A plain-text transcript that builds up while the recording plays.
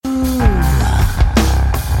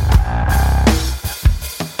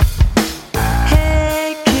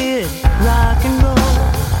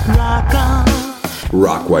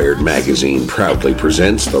Rockwired Magazine proudly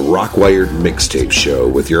presents the Rockwired Mixtape Show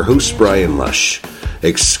with your host Brian Lush,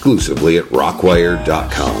 exclusively at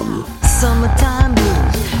Rockwired.com.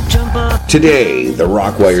 Today, the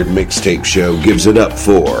Rockwired Mixtape Show gives it up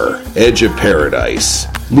for Edge of Paradise,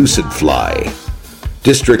 Lucid Fly,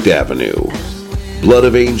 District Avenue, Blood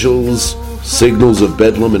of Angels, Signals of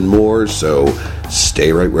Bedlam, and more, so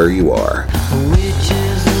stay right where you are.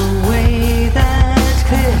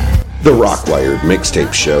 The Rockwired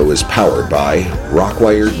Mixtape Show is powered by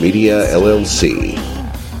Rockwired Media LLC,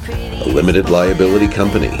 a limited liability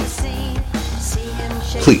company.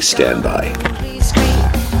 Please stand by.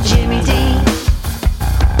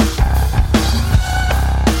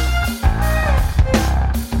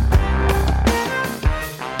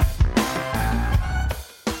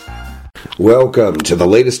 Welcome to the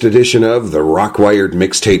latest edition of the Rockwired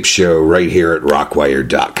Mixtape Show right here at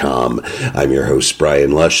Rockwired.com. I'm your host,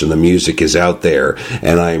 Brian Lush, and the music is out there.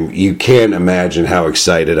 And you can't imagine how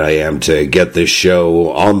excited I am to get this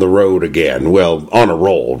show on the road again. Well, on a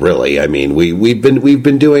roll, really. I mean, we've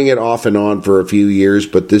been doing it off and on for a few years,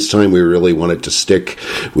 but this time we really wanted to stick.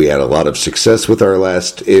 We had a lot of success with our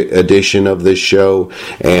last edition of this show,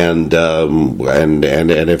 and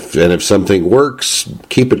if something works,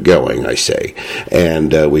 keep it going, I say.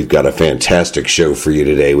 And we've got a fantastic show for you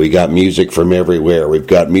today. We got music from everywhere. We've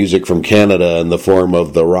got music from Canada in the form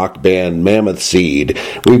of the rock band Mammoth Seed.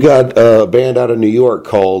 We've got a band out of New York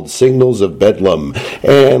called Signals of Bedlam,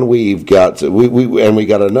 and we got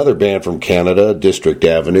another band from Canada, District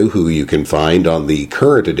Avenue, who you can find on the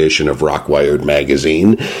current edition of Rockwired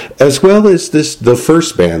Magazine, as well as the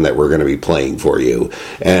first band that we're going to be playing for you.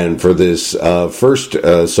 And for this first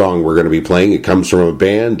song we're going to be playing, it comes from a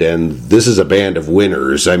band, and this is a band of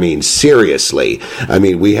winners. I mean, seriously. I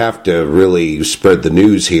mean, we have to really spread the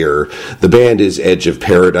news here. The band is Edge of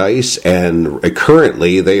Paradise, and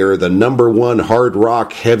currently they are the #1 hard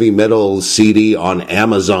rock heavy metal CD on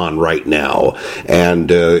Amazon right now.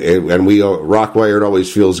 And Rockwired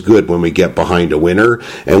always feels good when we get behind a winner,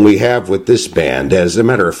 and we have with this band. As a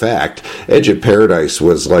matter of fact, Edge of Paradise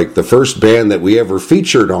was like the first band that we ever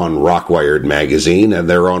featured on Rockwired Magazine, and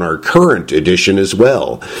they're on our current edition as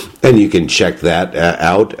well. And you can check that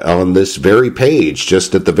out on this very page,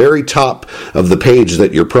 just at the very top of the page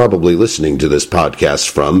that you're probably listening to this podcast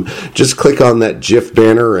from. Just click on that GIF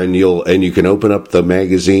banner and you can open up the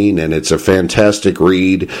magazine, and it's a fantastic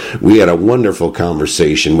read. We had a wonderful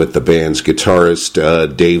conversation with the band's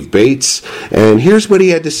guitarist, Dave Bates, and here's what he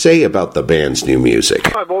had to say about the band's new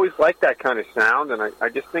music. I've always liked that kind of sound, and I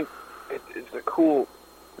just think it's a cool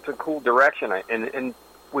direction. And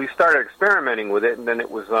we started experimenting with it, and then it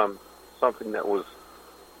was something that was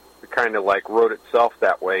kind of like wrote itself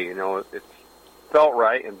that way. You know, it felt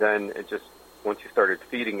right, and then it just, once you started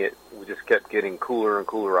feeding it, we just kept getting cooler and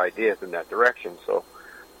cooler ideas in that direction. So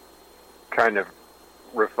kind of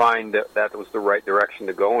refined that was the right direction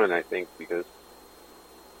to go in, I think, because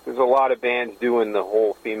there's a lot of bands doing the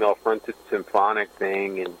whole female-fronted symphonic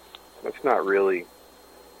thing, and that's not really,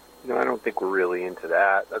 I don't think we're really into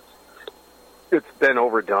that. It's been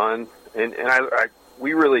overdone, and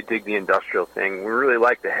we really dig the industrial thing. We really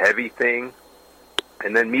like the heavy thing,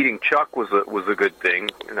 and then meeting Chuck was a good thing.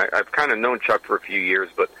 And I've kind of known Chuck for a few years,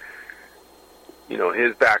 but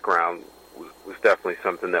his background was definitely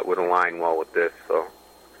something that would align well with this. So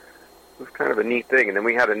it was kind of a neat thing. And then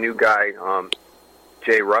we had a new guy,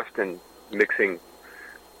 Jay Rustin, mixing.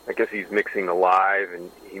 I guess he's mixing Alive, and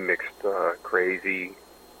he mixed Crazy,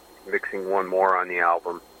 mixing one more on the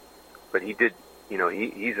album. But he did,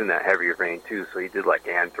 he's in that heavier vein too, so he did like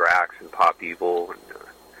Anthrax and Pop Evil, and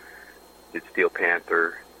did Steel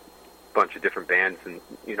Panther, a bunch of different bands, and,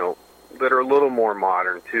 that are a little more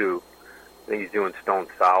modern too. I think he's doing Stone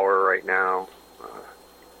Sour right now.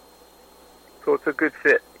 So it's a good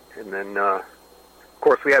fit. And then, of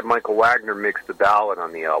course, we had Michael Wagner mix the ballad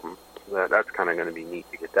on the album. So that's kind of going to be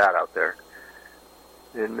neat to get that out there.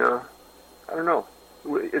 And, I don't know.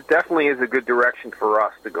 It definitely is a good direction for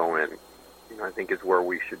us to go in. I think is where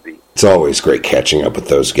we should be. It's always great catching up with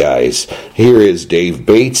those guys. Here is Dave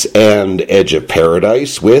Bates and Edge of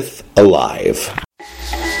Paradise with Alive.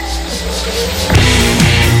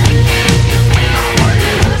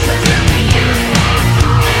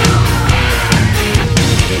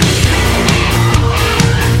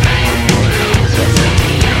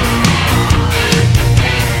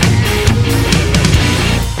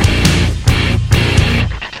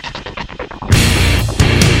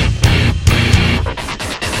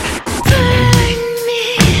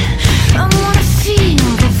 I wanna feel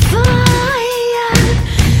the fire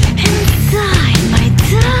inside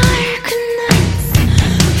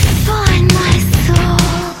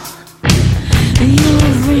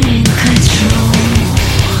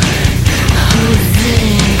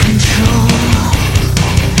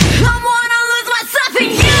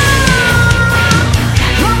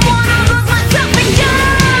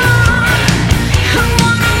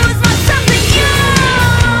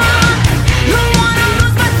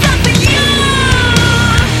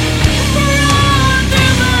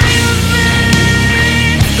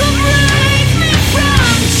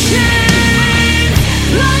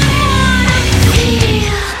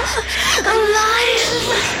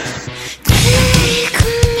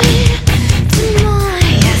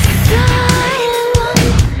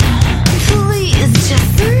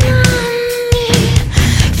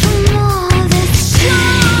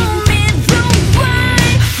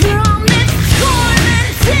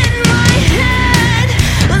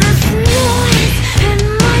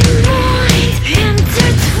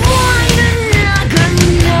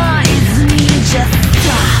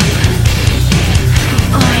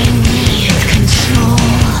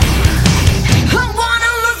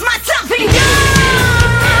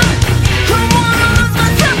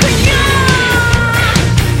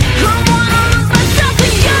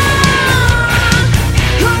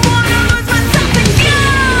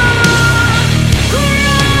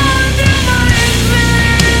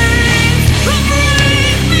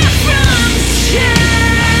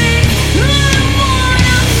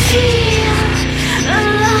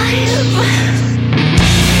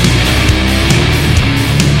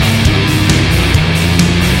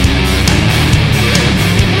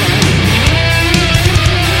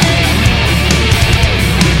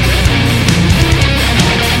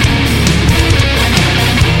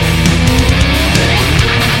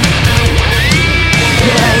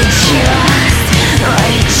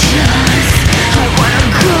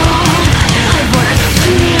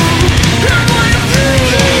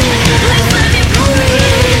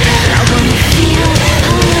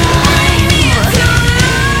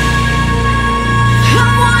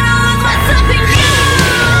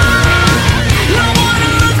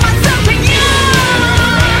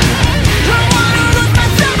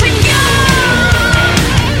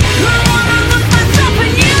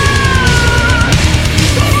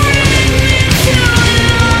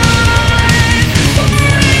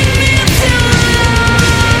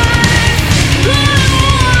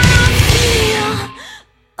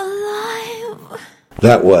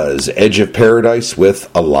That was Edge of Paradise with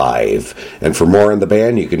Alive. And for more on the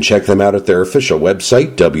band, you can check them out at their official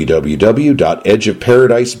website,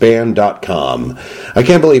 www.edgeofparadiceband.com. I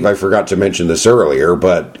can't believe I forgot to mention this earlier,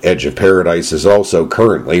 but Edge of Paradise is also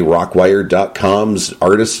currently Rockwired.com's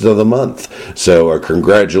Artist of the Month. So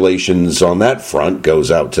congratulations on that front goes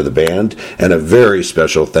out to the band, and a very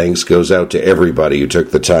special thanks goes out to everybody who took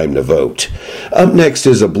the time to vote. Up next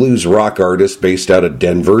is a blues rock artist based out of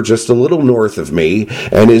Denver, just a little north of me,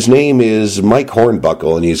 and his name is Mike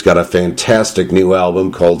Hornbuckle, and he's got a fantastic new album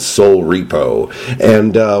called Soul Repo.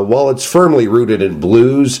 And while it's firmly rooted in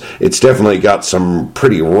blues, it's definitely got some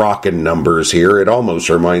pretty rockin' numbers here. It almost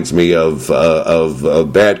reminds me of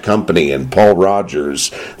Bad Company and Paul Rogers,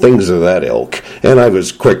 things of that ilk. And I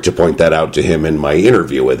was quick to point that out to him in my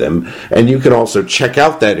interview with him. And you can also check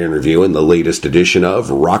out that interview in the latest edition of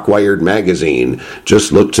Rockwired Magazine.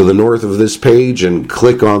 Just look to the north of this page and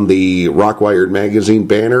click on the Rockwired Magazine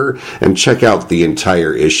banner and check out the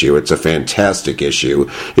entire issue. It's a fantastic issue.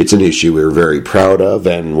 It's an issue we're very proud of,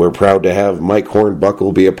 and we're proud to have Mike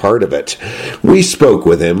Hornbuckle be a part of it. We spoke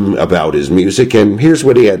with him about his music, and here's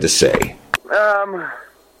what he had to say.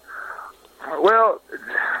 Well,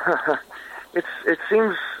 it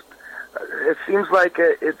seems like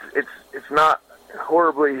it's not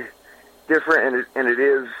horribly different, and it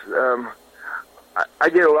is. I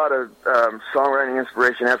get a lot of songwriting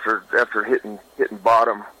inspiration after hitting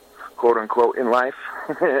bottom, quote unquote, in life,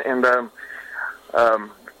 and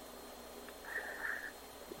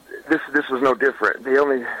this was no different. The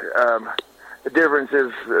only the difference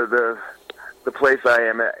is the place I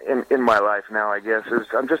am at in my life now. I guess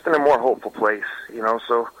I'm just in a more hopeful place, you know.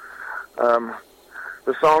 So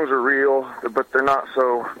the songs are real, but they're not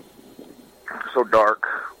so dark.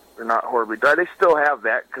 They're not horribly dark. They still have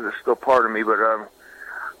that because it's still part of me. But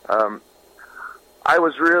I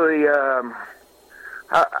was really I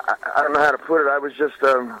don't know how to put it. I was just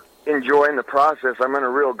enjoying the process. I'm in a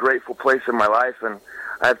real grateful place in my life, and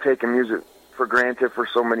I've taken music for granted for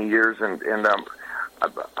so many years, and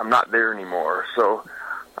I'm not there anymore. So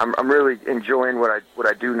I'm really enjoying what I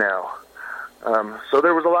do now. So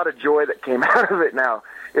there was a lot of joy that came out of it. Now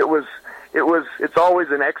it's always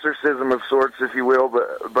an exorcism of sorts, if you will,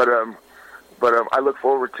 but I look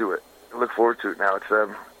forward to it. I look forward to it now. It's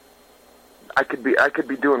I could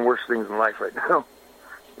be doing worse things in life right now.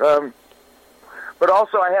 But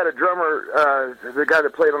also I had a drummer, the guy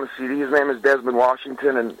that played on the CD. His name is Desmond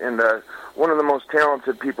Washington, and one of the most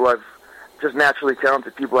talented people naturally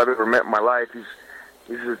talented people I've ever met in my life.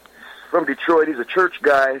 He's from Detroit. He's a church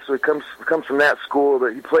guy, so he comes from that school.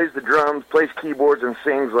 But he plays the drums, plays keyboards, and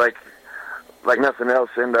sings like nothing else.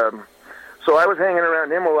 And so I was hanging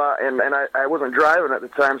around him a lot, and I wasn't driving at the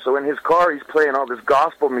time. So in his car, he's playing all this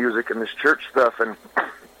gospel music and this church stuff, and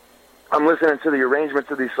I'm listening to the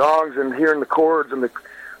arrangements of these songs and hearing the chords and the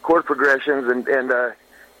chord progressions, and I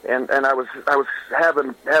was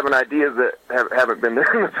having ideas that haven't been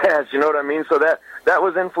there in the past. You know what I mean? So that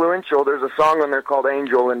was influential. There's a song on there called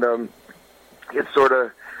Angel, and it's sort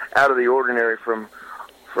of out of the ordinary from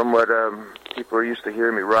what people are used to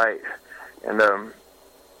hearing me write. And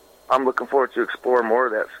I'm looking forward to explore more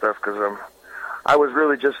of that stuff, because I was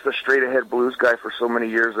really just a straight-ahead blues guy for so many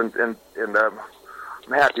years, and I'm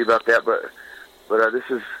happy about that. But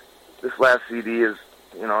this last CD is,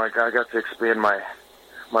 you know, I got to expand my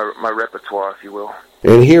repertoire, if you will.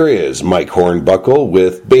 And here is Mike Hornbuckle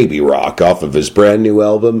with Baby Rock off of his brand new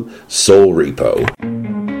album, Soul Repo.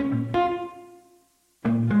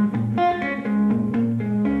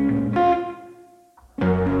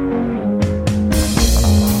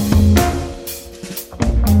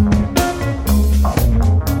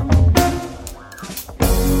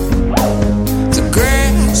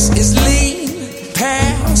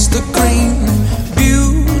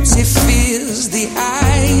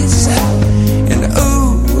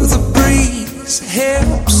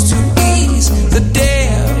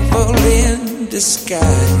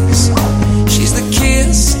 She's the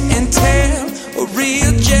kiss and tell, a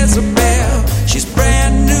real Jezebel. She's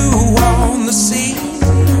brand new on the scene,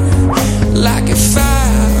 like a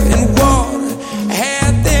fire and water.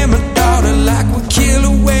 Had them a daughter, like we kill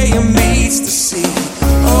away and meets the sea.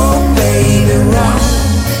 Oh baby, rock.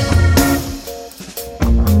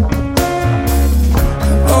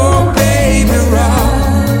 Oh baby,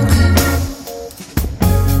 rock.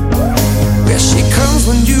 Where she comes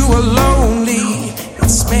when you are lonely, it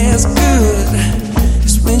smells good.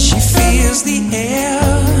 It's when she feels the air.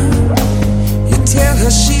 You tell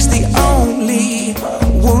her she's the only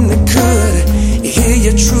one that could hear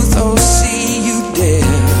your truth or see you dare.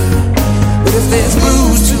 But if there's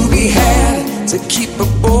blues to be had to keep a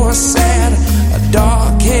boy sad, a dog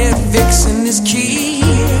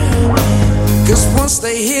 'Cause once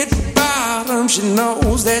they hit bottom, she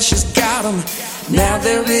knows that she's got 'em. Now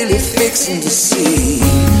they're really fixing to see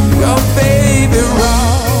your baby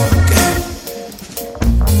rock.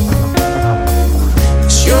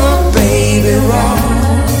 It's your baby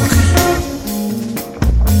rock.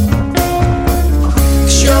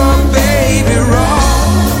 It's your baby rock.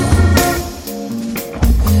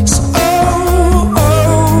 So, oh,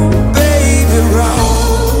 oh, baby rock.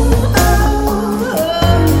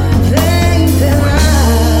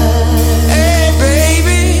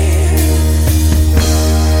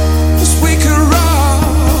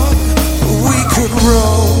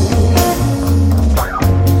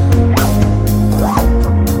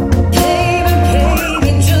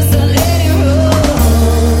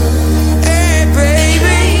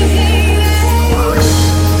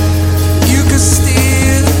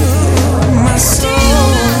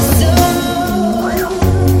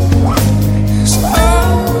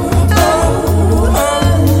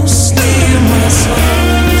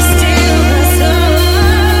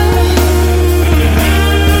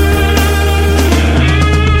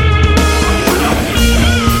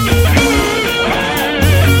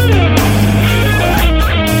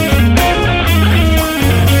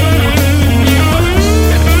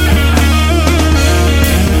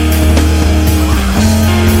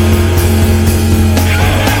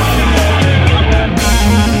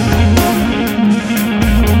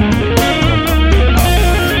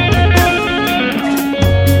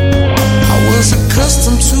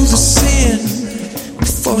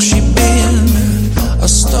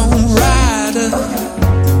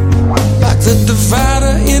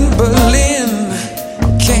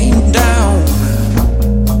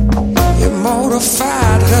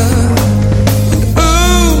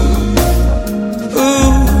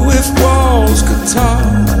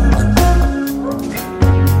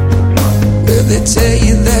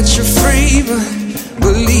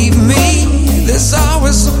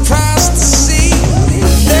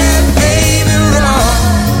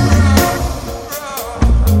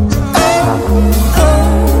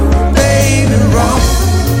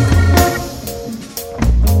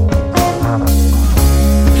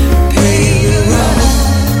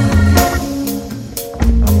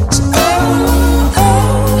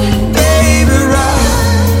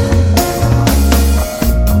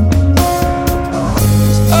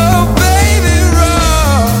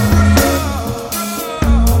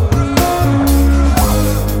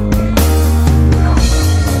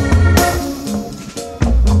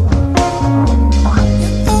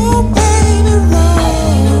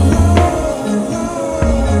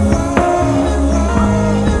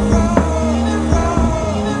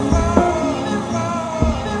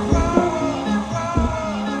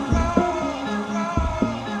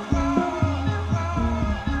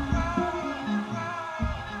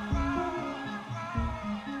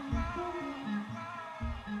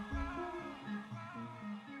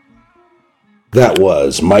 That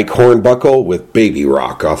was Mike Hornbuckle with Baby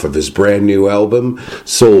Rock off of his brand new album,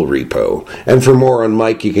 Soul Repo. And for more on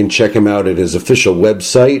Mike, you can check him out at his official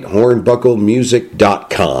website,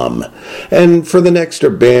 hornbucklemusic.com. And for the next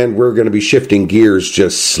band, we're going to be shifting gears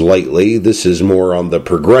just slightly. This is more on the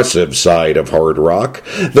progressive side of hard rock.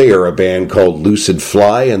 They are a band called Lucid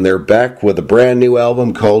Fly, and they're back with a brand new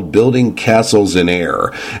album called Building Castles in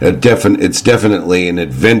Air. It's definitely an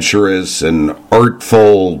adventurous and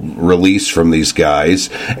artful release from these guys,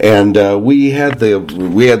 and we had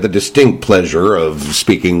the distinct pleasure of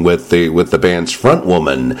speaking with the band's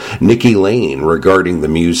frontwoman, Nikki Lane, regarding the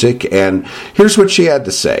music, and here's what she had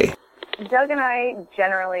to say. Doug and I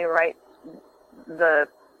generally write the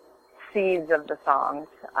seeds of the songs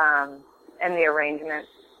and the arrangements.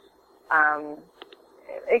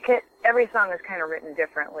 Every song is kind of written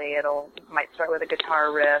differently. Might start with a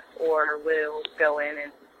guitar riff, or we'll go in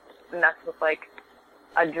and mess with like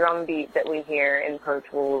a drum beat that we hear in Pro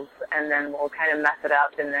Tools, and then we'll kind of mess it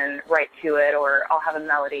up and then write to it, or I'll have a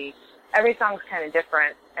melody. Every song's kind of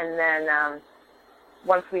different, and then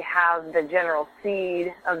once we have the general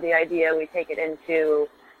seed of the idea, we take it into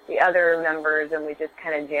the other members and we just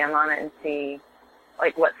kind of jam on it and see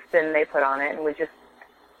like what spin they put on it, and we just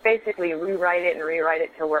basically rewrite it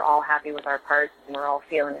till we're all happy with our parts and we're all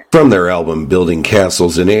feeling it. From their album Building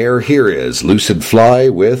Castles in Air, here is Lucid Fly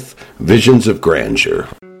with Visions of Grandeur.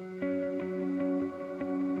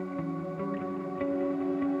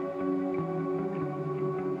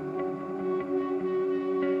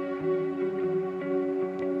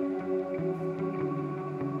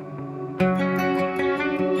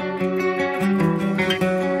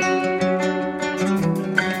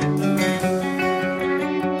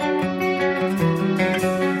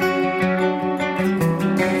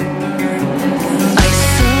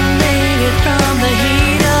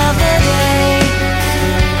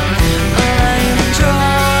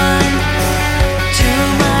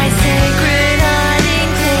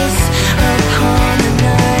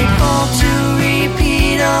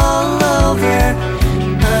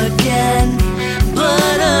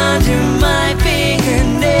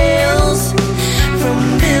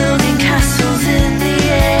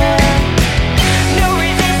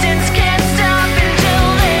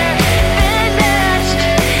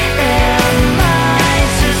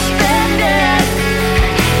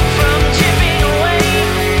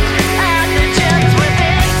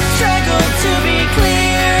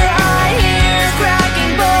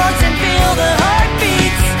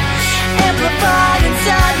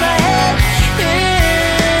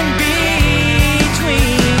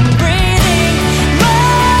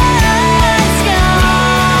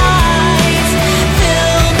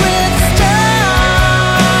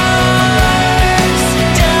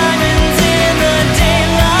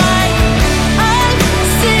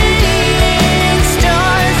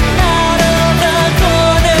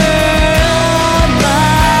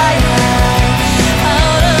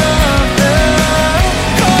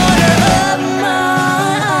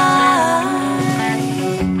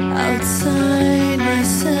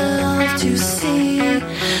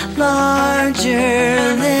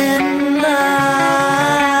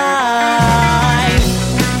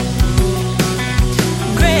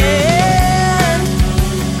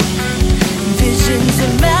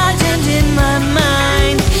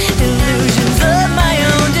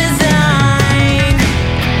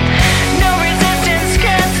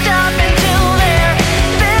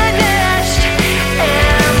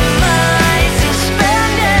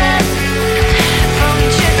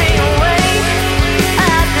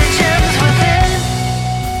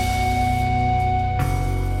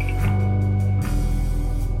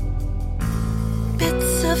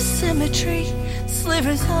 symmetry.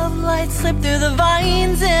 Slivers of light slip through the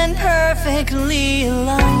vines and perfectly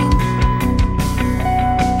aligned.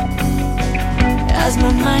 As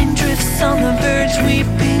my mind drifts on the verge,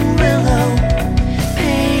 weeping willow,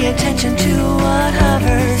 pay attention to what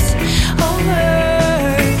hovers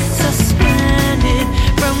over, suspended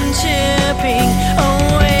from chipping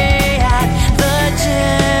away at the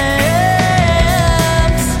depths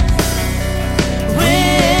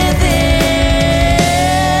within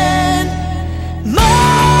my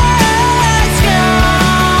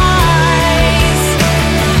skies,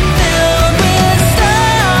 filled with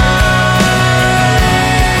stars,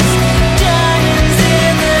 diamonds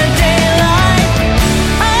in the daylight.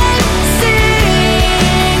 I'm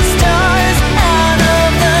seeing stars out of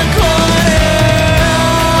the corner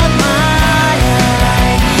of my eye,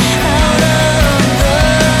 out of the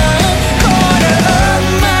corner of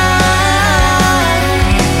my eye.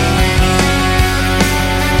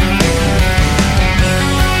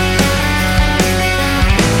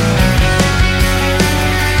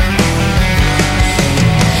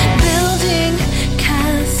 Building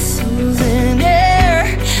castles in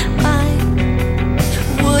air, I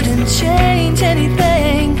wouldn't change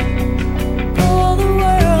anything for the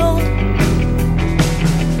world.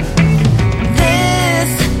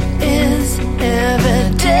 This is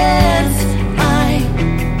evidence I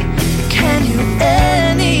can do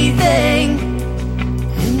anything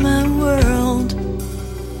in my world.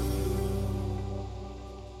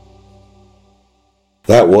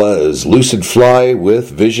 That was Lucid Fly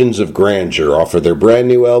with Visions of Grandeur off of their brand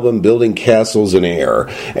new album, Building Castles in Air.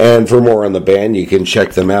 And for more on the band, you can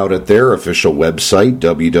check them out at their official website,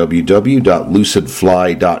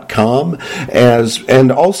 www.lucidfly.com.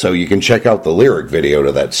 And also, you can check out the lyric video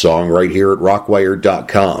to that song right here at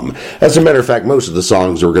rockwired.com. As a matter of fact, most of the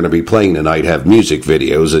songs we're going to be playing tonight have music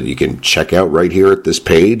videos that you can check out right here at this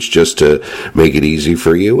page, just to make it easy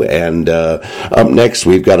for you. And up next,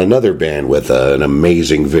 we've got another band with an amazing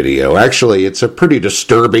video. Actually, it's a pretty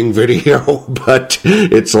disturbing video, but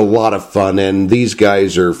it's a lot of fun. And these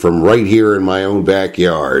guys are from right here in my own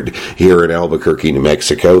backyard, here in Albuquerque, New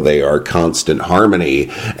Mexico. They are Constant Harmony,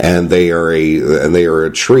 and they are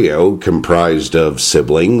a trio comprised of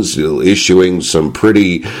siblings, issuing some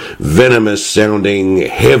pretty venomous sounding,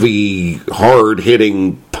 heavy, hard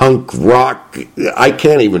hitting punk rock. I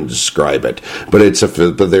can't even describe it, but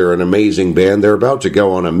they're an amazing band. They're about to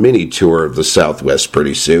go on a mini tour of the Southwest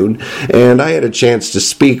pretty soon, and I had a chance to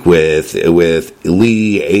speak with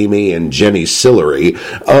Lee, Amy, and Jenny Sillery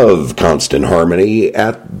of Constant Harmony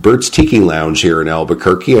at Bert's Tiki Lounge here in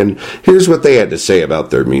Albuquerque, and here's what they had to say about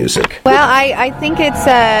their music. Well, I think it's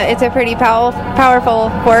a pretty powerful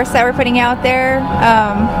force that we're putting out there.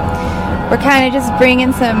 We're kind of just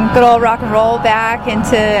bringing some good old rock and roll back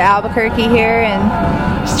into Albuquerque here and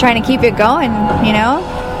just trying to keep it going, you know?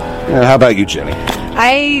 How about you, Jenny?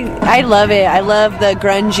 I love it. I love the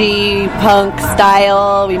grungy punk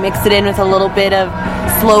style. We mix it in with a little bit of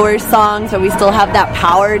slower songs, but we still have that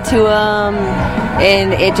power to them.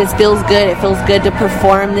 And it just feels good. It feels good to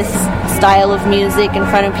perform this style of music in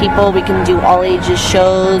front of people. We can do all ages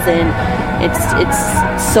shows, and it's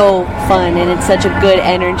so fun, and it's such a good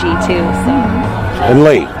energy too. So. And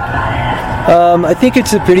Lee? I think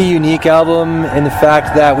it's a pretty unique album in the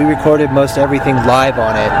fact that we recorded most everything live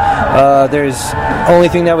on it. There's only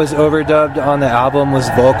thing that was overdubbed on the album was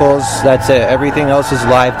vocals. That's it. Everything else is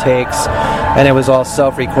live takes, and it was all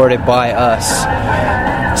self-recorded by us.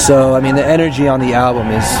 So, I mean, the energy on the album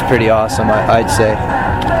is pretty awesome, I'd say.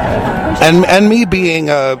 And me being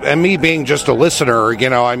just a listener, you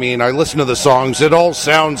know, I mean, I listen to the songs. It all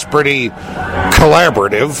sounds pretty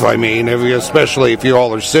collaborative. I mean, especially if you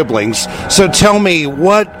all are siblings. So tell me,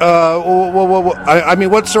 what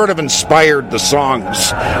sort of inspired the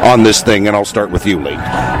songs on this thing? And I'll start with you, Lee.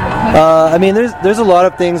 I mean, there's a lot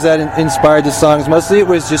of things that inspired the songs. Mostly it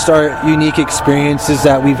was just our unique experiences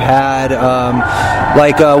that we've had.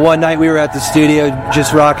 One night we were at the studio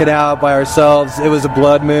just rocking out by ourselves. It was a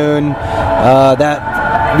blood moon.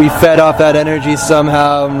 That we fed off that energy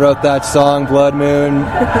somehow and wrote that song, Blood Moon.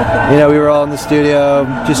 You know, we were all in the studio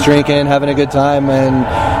just drinking, having a good time, and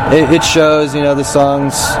it shows. You know, the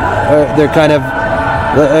songs they're kind of.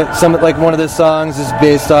 One of the songs is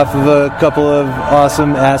based off of a couple of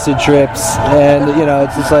awesome acid trips, and you know,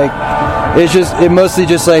 it's just like it mostly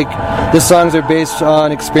just like the songs are based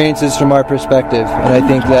on experiences from our perspective, and I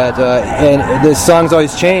think that and the songs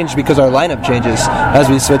always change because our lineup changes as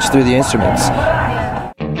we switch through the instruments.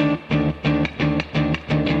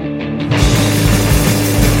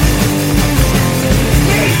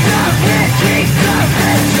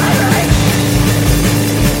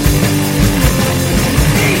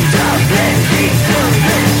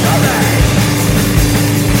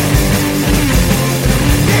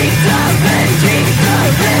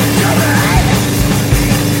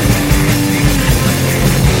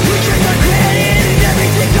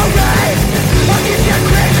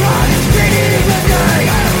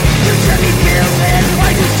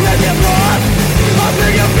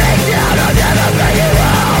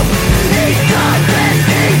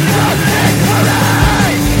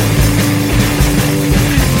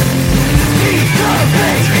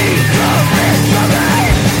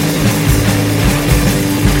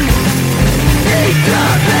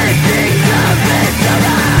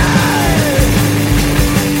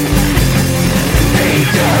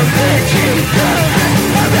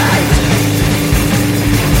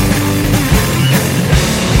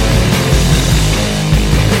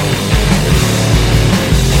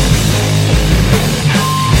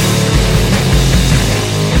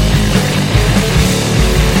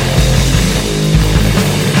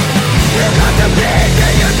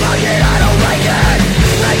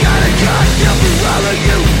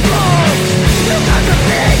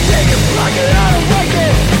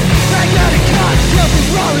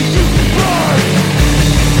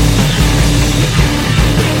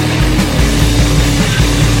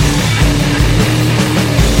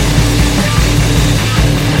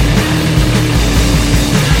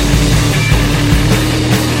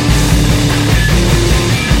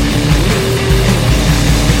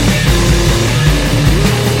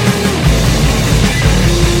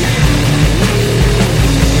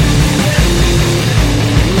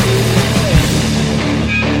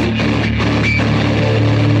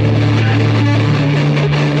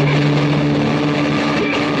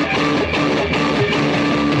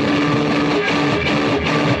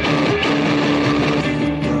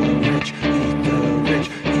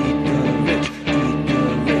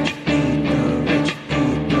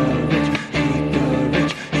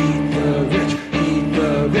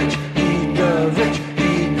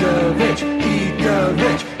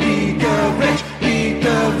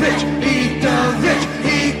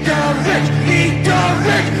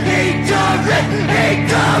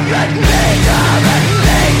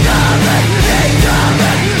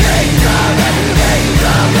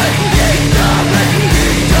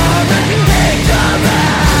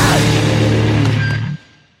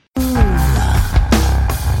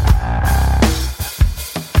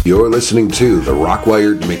 You're listening to the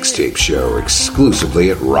Rockwired Mixtape Show exclusively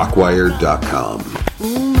at rockwired.com.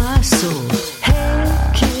 Ooh, my soul.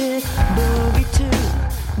 Hey, kid, boogie too.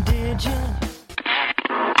 Did you?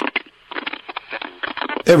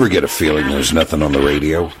 Ever get a feeling there's nothing on the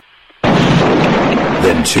radio?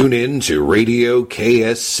 Then tune in to Radio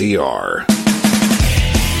KSCR.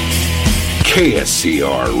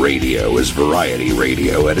 KSCR Radio is variety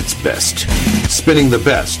radio at its best, spinning the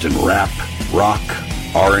best in rap, rock,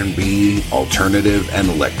 R&B, alternative, and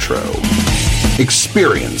electro.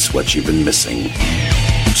 Experience what you've been missing.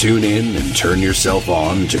 Tune in and turn yourself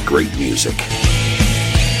on to great music.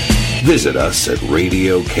 Visit us at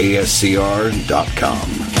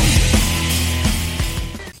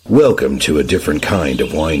RadioKSCR.com. Welcome to a different kind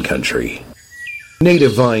of wine country.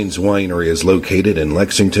 Native Vines Winery is located in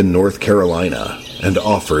Lexington, North Carolina, and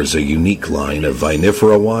offers a unique line of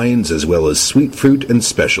vinifera wines as well as sweet fruit and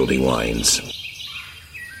specialty wines.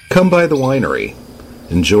 Come by the winery,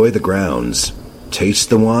 enjoy the grounds, taste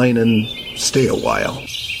the wine, and stay a while.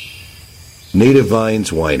 Native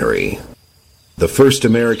Vines Winery, the first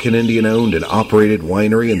American Indian-owned and operated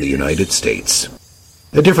winery in the United States.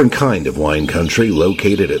 A different kind of wine country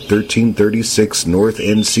located at 1336 North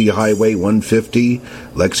NC Highway 150,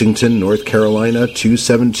 Lexington, North Carolina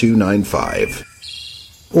 27295.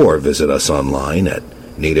 Or visit us online at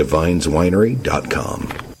nativevineswinery.com.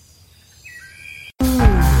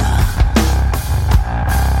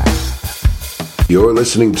 You're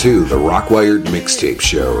listening to the Rockwired Mixtape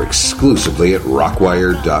Show exclusively at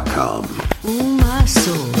rockwired.com. Ooh, my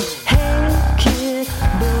soul. Hey, kid,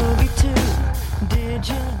 boogie too. Did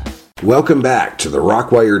you? Welcome back to the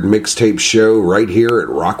Rockwired Mixtape Show right here at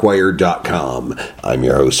rockwired.com. I'm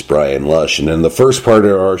your host, Brian Lush, and in the first part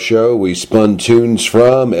of our show, we spun tunes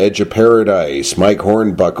from Edge of Paradise, Mike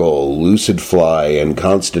Hornbuckle, Lucid Fly, and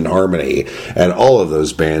Constant Harmony, and all of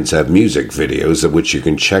those bands have music videos of which you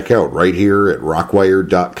can check out right here at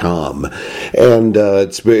rockwired.com. And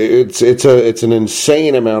it's an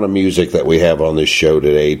insane amount of music that we have on this show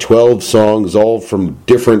today. 12 songs, all from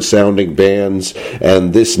different sounding bands,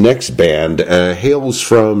 and this next band hails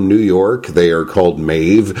from New York. They are called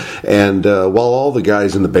Mave, and while all the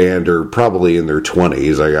guys in the band are probably in their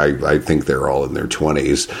 20s, I think they're all in their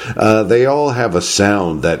 20s, they all have a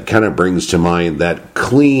sound that kind of brings to mind that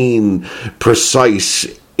clean, precise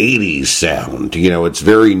 80s sound. You know, it's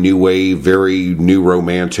very new wave, very new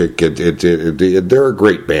romantic. They're a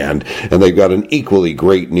great band, and they've got an equally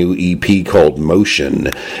great new EP called Motion,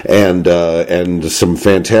 and some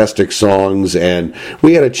fantastic songs. And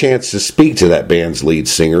we had a chance to speak to that band's lead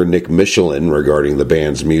singer, Nick Michelin, regarding the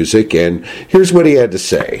band's music, and here's what he had to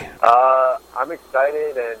say. I'm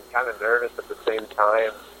excited and kind of nervous at the same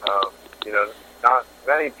time. Not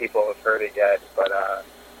many people have heard it yet, but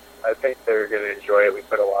I think they're going to enjoy it. We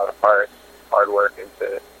put a lot of hard work into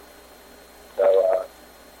it. So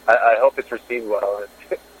I hope it's received well.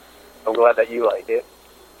 I'm glad that you like it.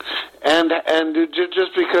 And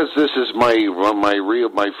just because this is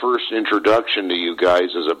my first introduction to you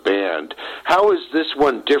guys as a band, how is this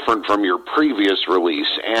one different from your previous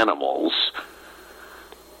release, Animals?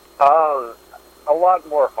 A lot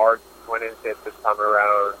more heart went into it this time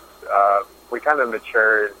around. We kind of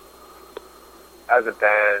matured as a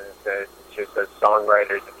band and just as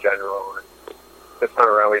songwriters in general. And this time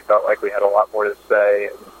around, we felt like we had a lot more to say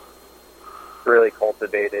and really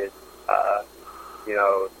cultivated,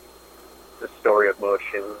 the story of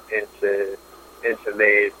Motion into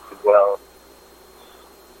Mave as well.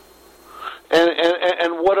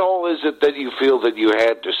 And what all is it that you feel that you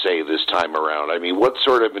had to say this time around? I mean, what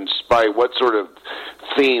sort of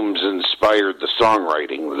themes inspired the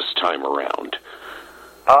songwriting this time around?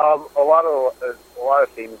 A lot of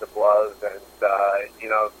themes of love and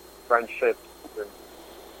friendships and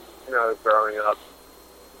growing up.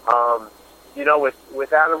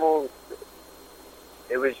 With Animals,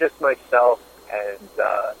 it was just myself and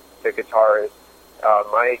the guitarist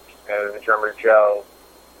Mike and the drummer Joe.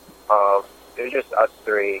 It was just us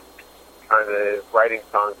three, kind of writing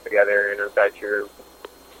songs together in our bedroom.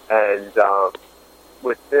 And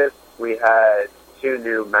with this, we had 2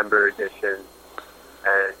 new member additions.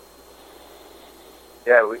 And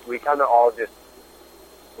yeah, we kind of all just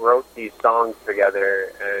wrote these songs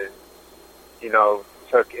together and,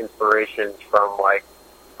 took inspirations from like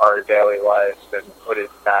our daily lives and put it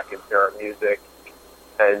back into our music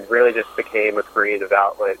and really just became a creative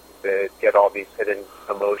outlet to get all these hidden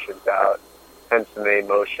emotions out, hence the name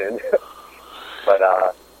Motion. But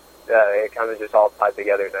it kind of just all tied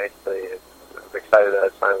together nicely. I'm excited that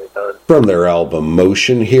it's finally done. From their album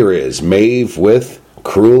Motion, here is Mave with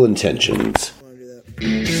Cruel Intentions.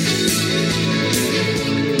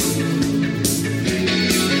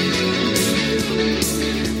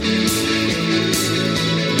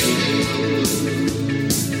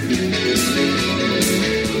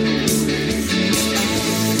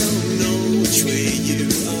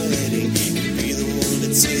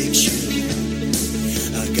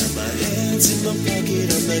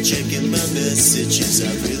 my messages,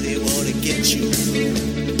 I really want to get you.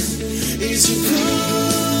 Is you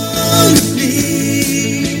calling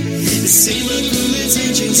me to say my true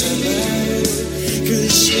intentions are loud?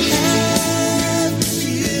 'Cause you have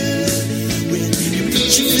me here when you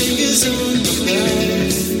put your fingers on my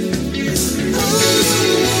mouth. All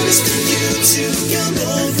I want is for you to come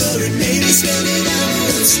over and maybe spend an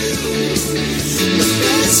hour or two. My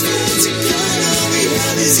best friends are gone, all we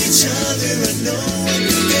have is each other. I know I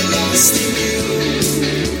could get lost in you.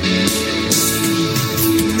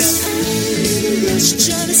 Now I'm in a rush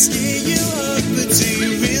trying to stay you up, but do you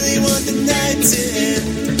really want the night to end?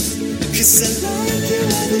 'Cause I like your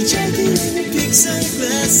leather jacket and your pink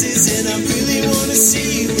sunglasses, and I really want to see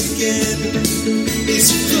you again. Is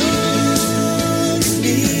you calling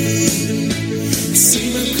me to see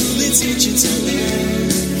my cool intentions out loud?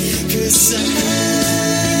 'Cause I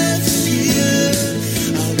have you here.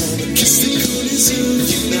 I wanna kiss the corners of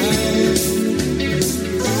your mouth.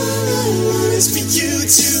 All I want is for you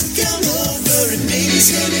to come over and maybe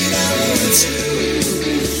spend an hour or two.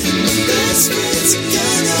 My best friends are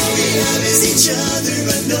gone, all we have is each other.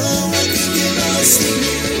 I know I could get lost in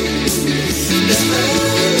you. Now all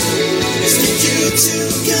I want is for you to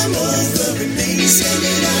come over and maybe spend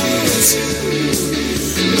an hour or two.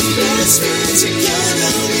 My best friends are gone,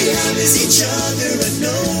 all we have is each other. I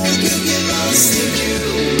know I could get lost in you.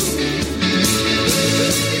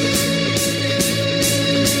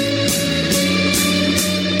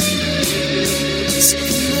 So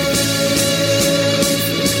come on, come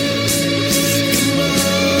on, come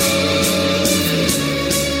on.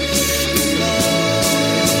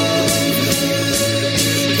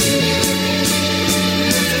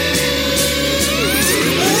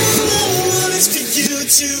 All I want is for you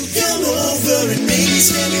to come over and maybe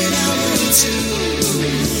spend an hour or two.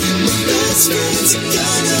 My best friends are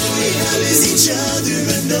gone, all we have is each other.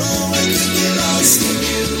 I know I could get lost in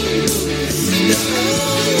you. Now all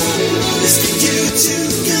I want is for you to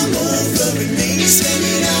come over and maybe spend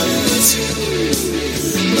an hour or two.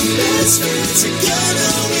 My best friends are gone,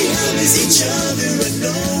 all we have is each other. I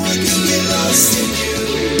know I could get lost in you.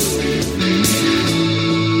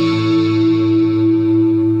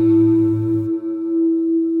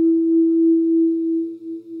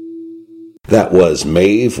 That was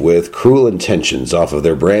Maeve with Cruel Intentions off of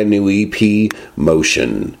their brand new EP,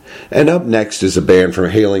 Motion. And up next is a band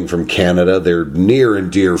hailing from Canada. They're near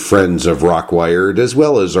and dear friends of Rockwired, as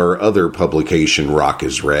well as our other publication, Rock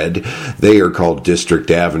is Red. They are called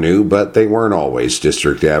District Avenue, but they weren't always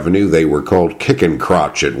District Avenue. They were called Kickin'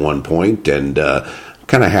 Crotch at one point, and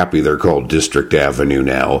kind of happy they're called District Avenue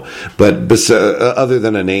now. But other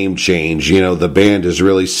than a name change, you know, the band has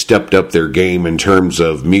really stepped up their game in terms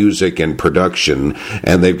of music and production,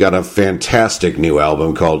 and they've got a fantastic new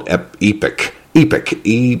album called Epic. Epic,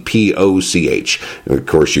 E-P-O-C-H. Of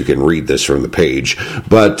course, you can read this from the page,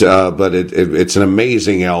 but it's an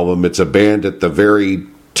amazing album. It's a band at the very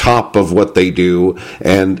top of what they do,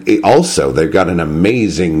 and also they've got an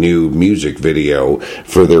amazing new music video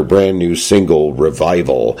for their brand new single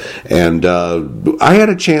Revival. And I had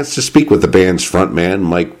a chance to speak with the band's frontman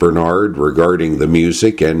Mike Bernard regarding the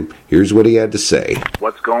music, and here's what he had to say.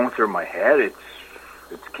 What's going through my head?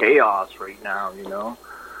 It's chaos right now, you know.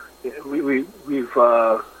 We've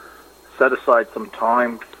set aside some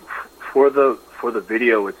time for the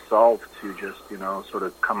video itself to just, you know, sort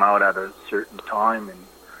of come out at a certain time and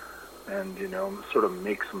you know, sort of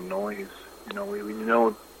make some noise. You know, we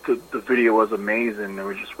know the video was amazing, and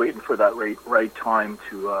we're just waiting for that right time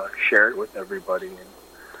to share it with everybody. And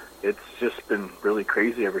it's just been really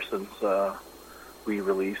crazy ever since we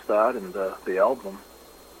released that and the album.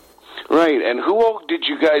 Right, and who all did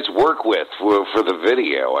you guys work with for the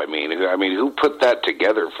video? I mean, who put that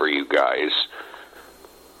together for you guys?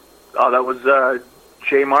 Oh, that was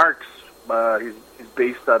Jay Marks. He's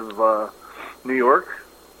based out of New York.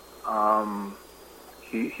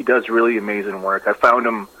 He does really amazing work. I found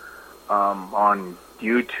him on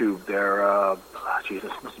YouTube there. This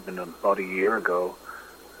must have been about a year ago,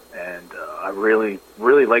 and I really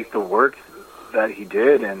liked the work that he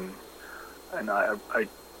did, and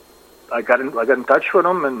I got in touch with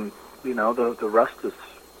him, and you know the rest is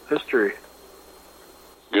history.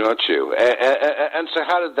 Got you. And so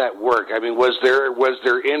how did that work? I mean, was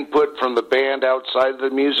there input from the band outside of the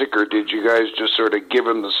music, or did you guys just sort of give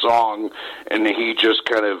him the song and he just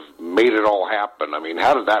kind of made it all happen? I mean,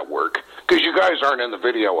 how did that work? Because you guys aren't in the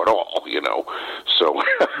video at all, you know. So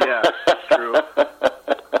yeah, that's true.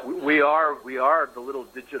 We are the little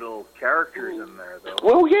digital characters in there, though.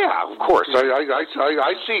 Well, yeah, of course.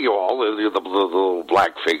 I see you all, the little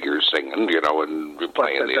black figures singing, you know, and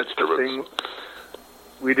playing the instruments.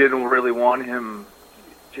 we didn't really want him,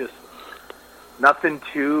 just nothing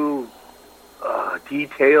too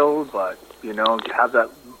detailed, but have that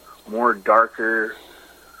more darker,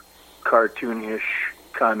 cartoonish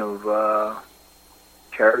kind of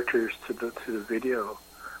characters to the video.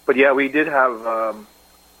 But yeah, we did have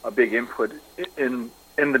a big input in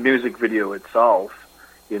the music video itself.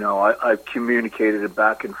 I communicated it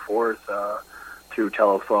back and forth through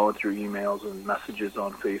telephone, through emails and messages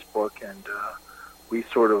on Facebook, and we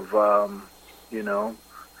sort of,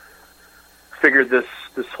 figured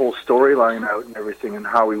this whole storyline out and everything, and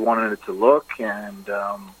how we wanted it to look, and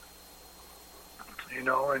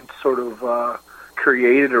and sort of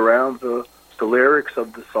created around the lyrics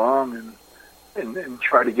of the song, and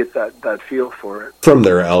try to get that feel for it. From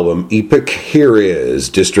their album Epic, here is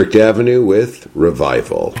District Avenue with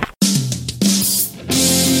Revival.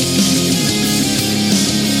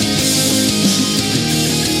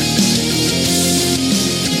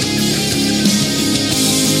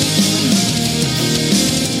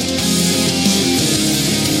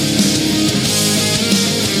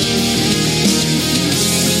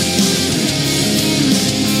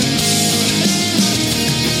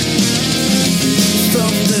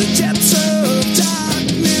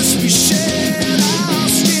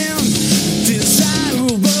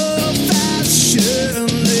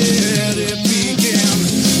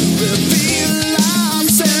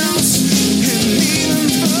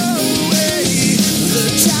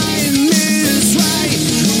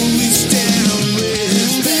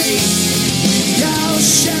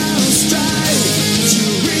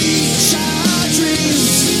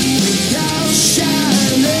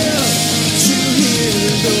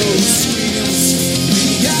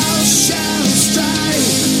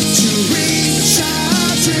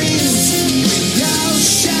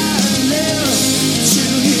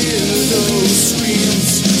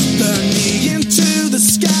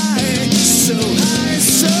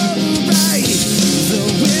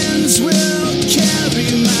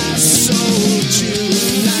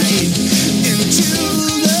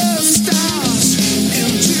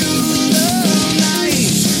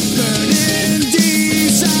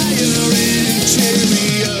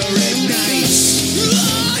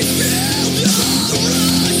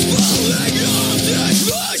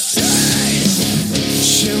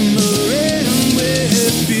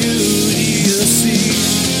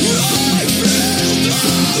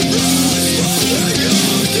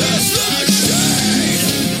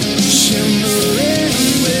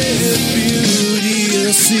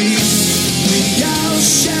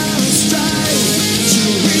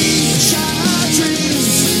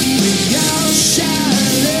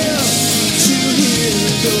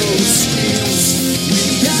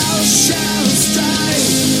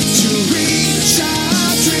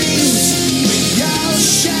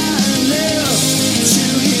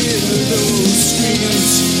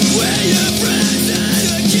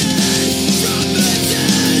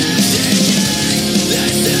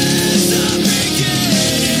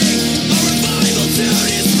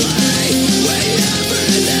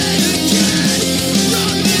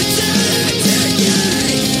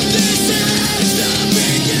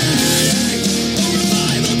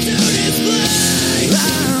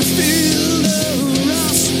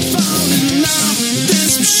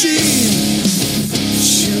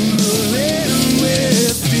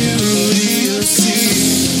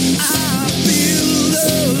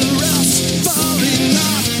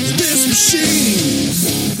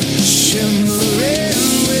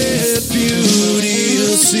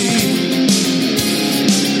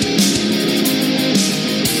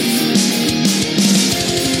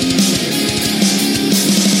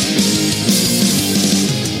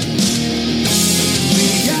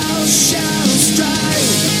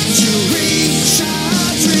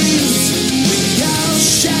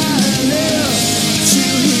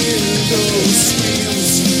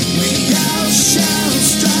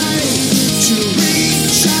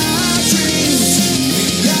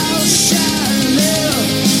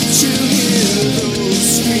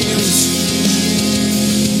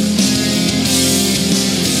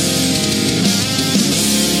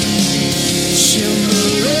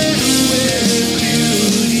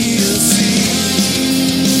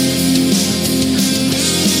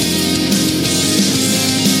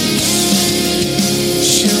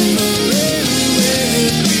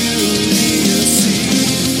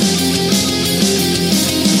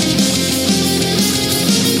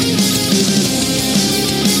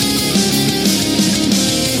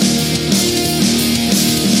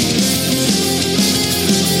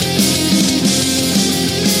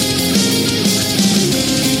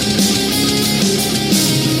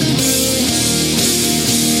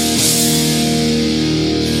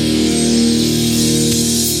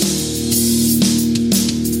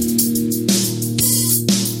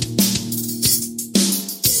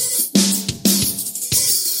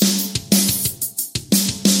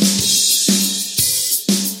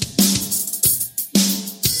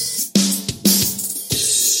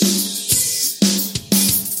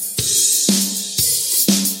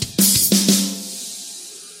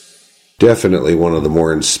 definitely one of the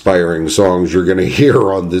more inspiring songs you're going to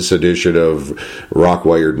hear on this edition of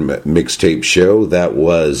Rockwired Mixtape Show. That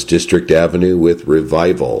was District Avenue with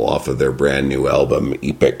Revival off of their brand new album,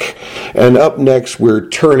 Epic. And up next, we're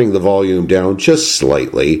turning the volume down just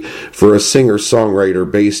slightly for a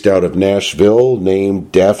singer-songwriter based out of Nashville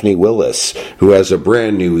named Daphne Willis, who has a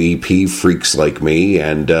brand new EP, Freaks Like Me.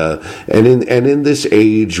 And in this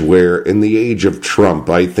age in the age of Trump,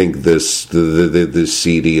 I think this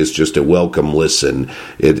CD is just a welcome listen.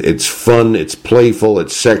 It's fun, it's playful,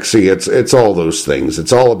 it's sexy, it's all those things.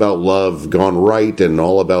 It's all about love gone right and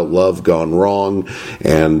all about love gone wrong.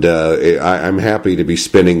 And I'm happy to be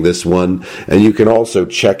spinning this one. And you can also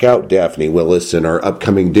check out Daphne Willis in our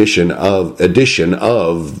upcoming edition of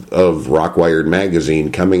Rockwired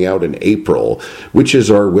Magazine coming out in April, which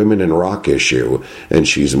is our Women in Rock issue. And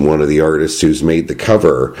she's one of the artists who's made the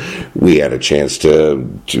cover. We had a chance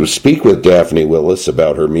to speak with Daphne Willis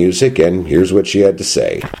about her music, and here's what she had to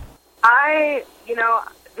say.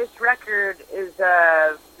 This record is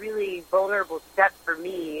a really vulnerable step for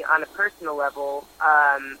me on a personal level.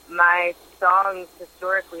 My songs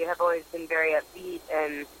historically have always been very upbeat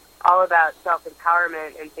and all about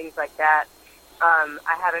self-empowerment and things like that.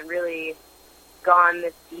 I haven't really gone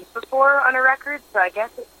this deep before on a record, so I guess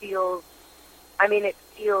it feels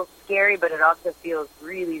scary, but it also feels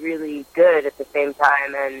really, really good at the same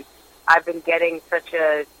time. And I've been getting such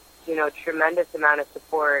a, tremendous amount of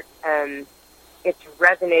support, and it's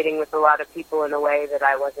resonating with a lot of people in a way that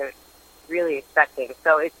I wasn't really expecting.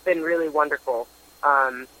 So it's been really wonderful.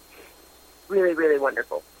 Really, really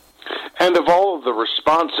wonderful. And of all of the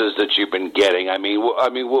responses that you've been getting,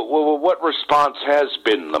 what response has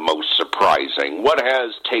been the most surprising? What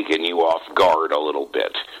has taken you off guard a little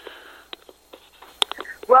bit?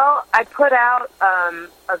 Well, I put out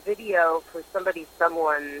a video for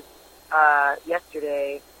Someone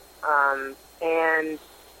yesterday, and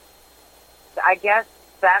I guess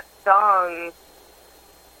that song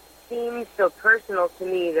seemed so personal to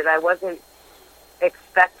me that I wasn't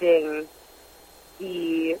expecting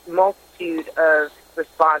the multitude of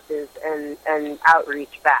responses and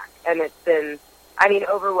outreach back. And it's been,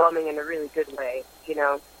 overwhelming in a really good way,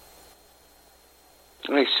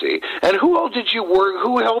 I see. And who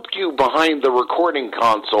helped you behind the recording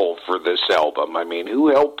console for this album? Who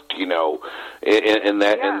helped, in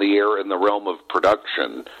the realm of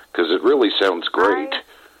production? Because it really sounds great.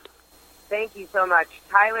 Thank you so much.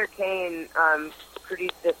 Tyler Kane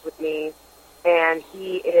produced this with me, and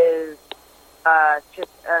he is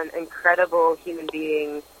just an incredible human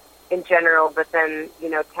being in general, but then,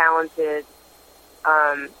 talented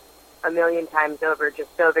a million times over, just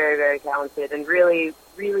so very, very talented, and really,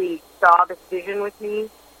 really saw this vision with me.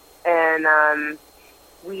 And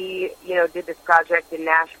we, did this project in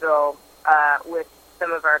Nashville with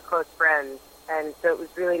some of our close friends, and so it was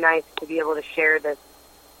really nice to be able to share this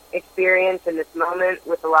experience and this moment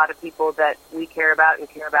with a lot of people that we care about and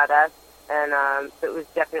care about us. And so it was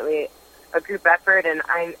definitely a group effort. And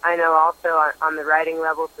I know also on the writing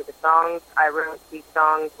level for the songs, I wrote these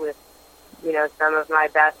songs with some of my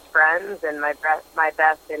best friends and my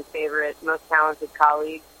best and favorite, most talented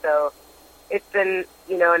colleagues. So it's been,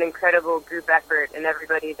 an incredible group effort, and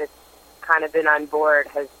everybody that's kind of been on board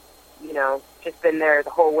has, just been there the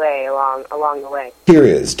whole way along the way. Here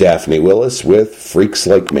is Daphne Willis with Freaks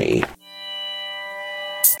Like Me.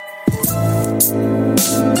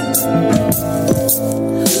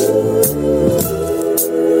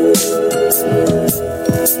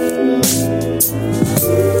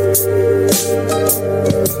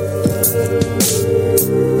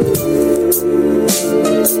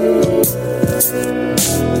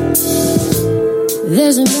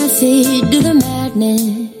 There's a method to the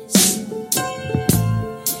madness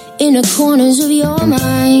in the corners of your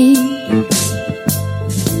mind.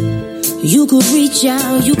 You could reach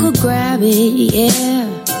out, you could grab it, yeah,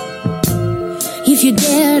 if you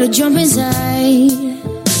dare to jump inside.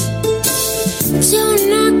 You're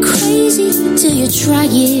not crazy till you try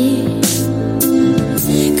it,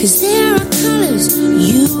 'cause there are colors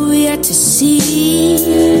you yet to see.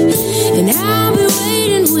 And I'll be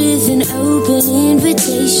waiting with an open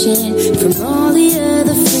invitation from all the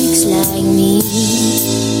other freaks like me.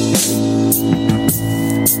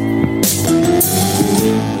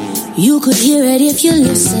 You could hear it if you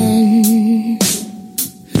listen.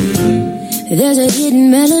 There's a hidden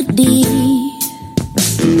melody.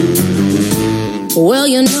 Well,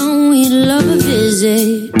 we'd love a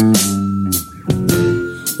visit.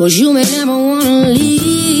 Well, you may never want to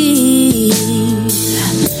leave.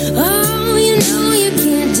 Oh, you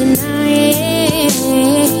can't deny it.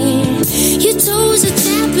 Your toes are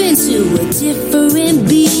tapping to a different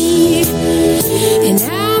beat.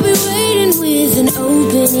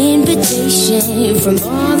 invitation from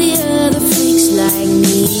all the other freaks like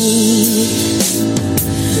me.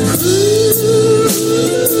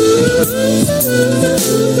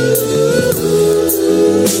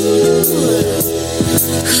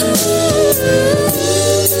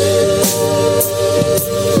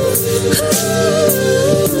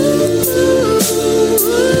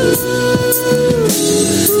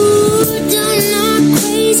 Don't knock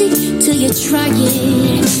crazy till you try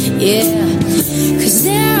it, yeah. 'Cause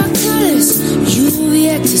there are colors you've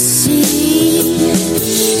yet to see,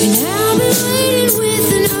 and I'll be waiting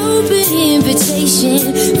with an open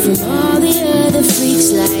invitation from all the other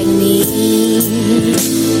freaks like me.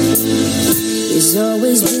 It's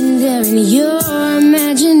always been there in your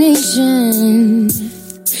imagination,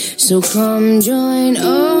 so come join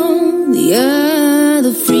all the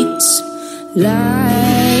other freaks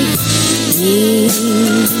like me.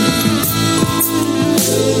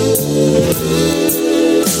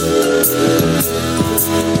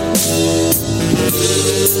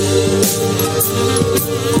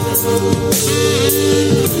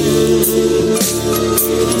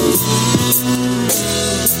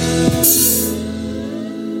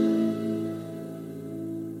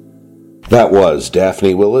 That was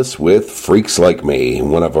Daphne Willis with Freaks Like Me,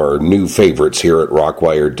 one of our new favorites here at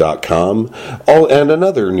Rockwired.com. And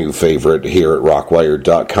another new favorite here at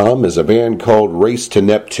Rockwired.com is a band called Race to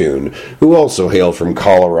Neptune, who also hail from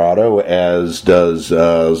Colorado, as does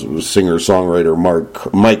singer-songwriter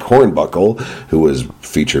Mike Hornbuckle, who was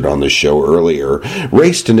featured on the show earlier.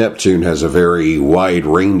 Race to Neptune has a very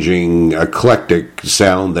wide-ranging, eclectic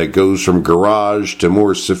sound that goes from garage to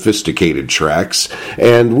more sophisticated tracks,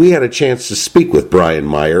 and we had a chance to speak with Brian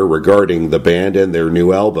Meyer regarding the band and their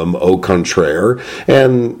new album, Au Contraire,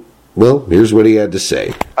 and, well, here's what he had to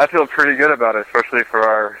say. I feel pretty good about it, especially for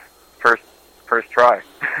our first try.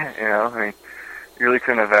 You know, I mean, you really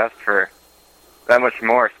couldn't have asked for that much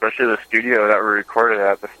more, especially the studio that we recorded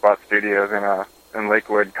at, the Spot Studios in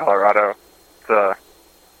Lakewood, Colorado.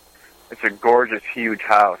 It's a gorgeous, huge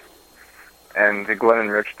house, and the Glenn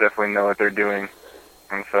and Rich definitely know what they're doing,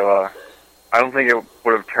 and so I don't think it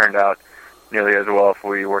would have turned out nearly as well if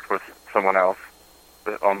we worked with someone else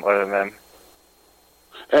other than them.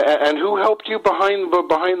 And who helped you behind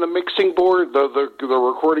the mixing board, the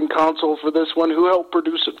recording console for this one? Who helped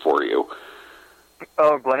produce it for you?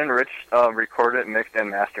 Oh, Glenn and Rich recorded it, mixed, and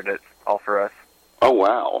mastered it all for us. Oh,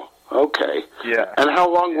 wow. Okay. Yeah. And how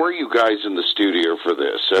long were you guys in the studio for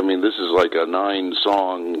this? I mean, this is like a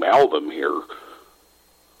 9-song album here.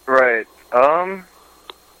 Right. I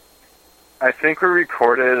think we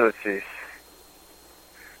recorded, let's see,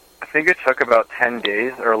 I think it took about 10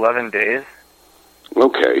 days or 11 days.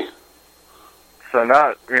 Okay. So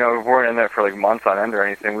not, we weren't in there for like months on end or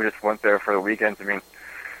anything. We just went there for the weekends. I mean,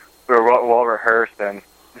 we were well rehearsed, and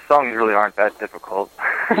the songs really aren't that difficult.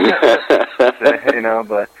 But I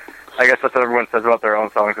guess that's what everyone says about their own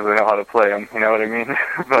songs because they know how to play them. You know what I mean?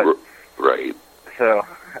 But right. So,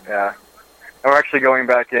 yeah. And we're actually going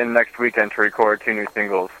back in next weekend to record 2 new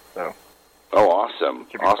singles, so. Oh, awesome.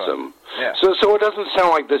 Awesome. Yeah. So it doesn't sound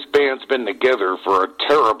like this band's been together for a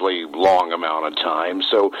terribly long amount of time.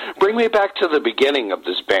 So bring me back to the beginning of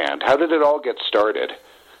this band. How did it all get started?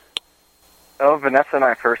 Oh, Vanessa and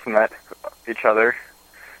I first met each other,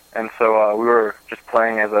 and so we were just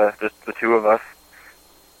playing as just the two of us,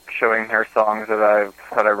 showing her songs that I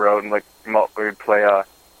wrote, and like we'd play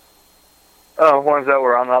ones that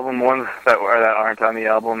were on the album, ones that aren't on the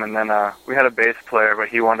album, and then we had a bass player, but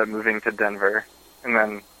he wound up moving to Denver, and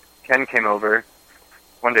then Ken came over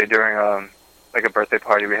one day during a birthday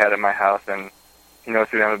party we had at my house, and he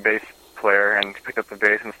noticed we didn't have a bass player, and picked up the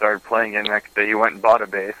bass and started playing it. Next day he went and bought a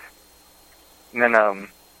bass, and then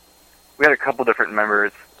we had a couple different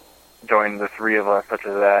members join the 3 of us, such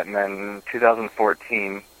as that, and then in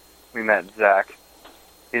 2014 we met Zach.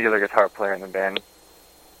 He's the other guitar player in the band.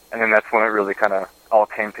 And then that's when it really kind of all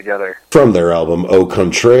came together. From their album Au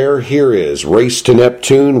Contraire, here is Race to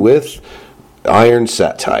Neptune with Iron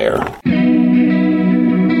Satire.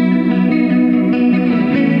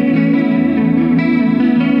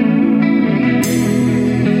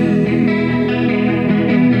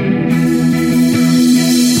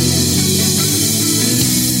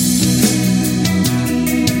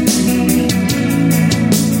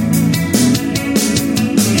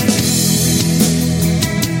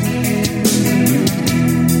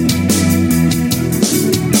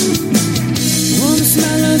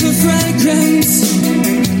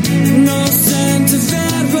 No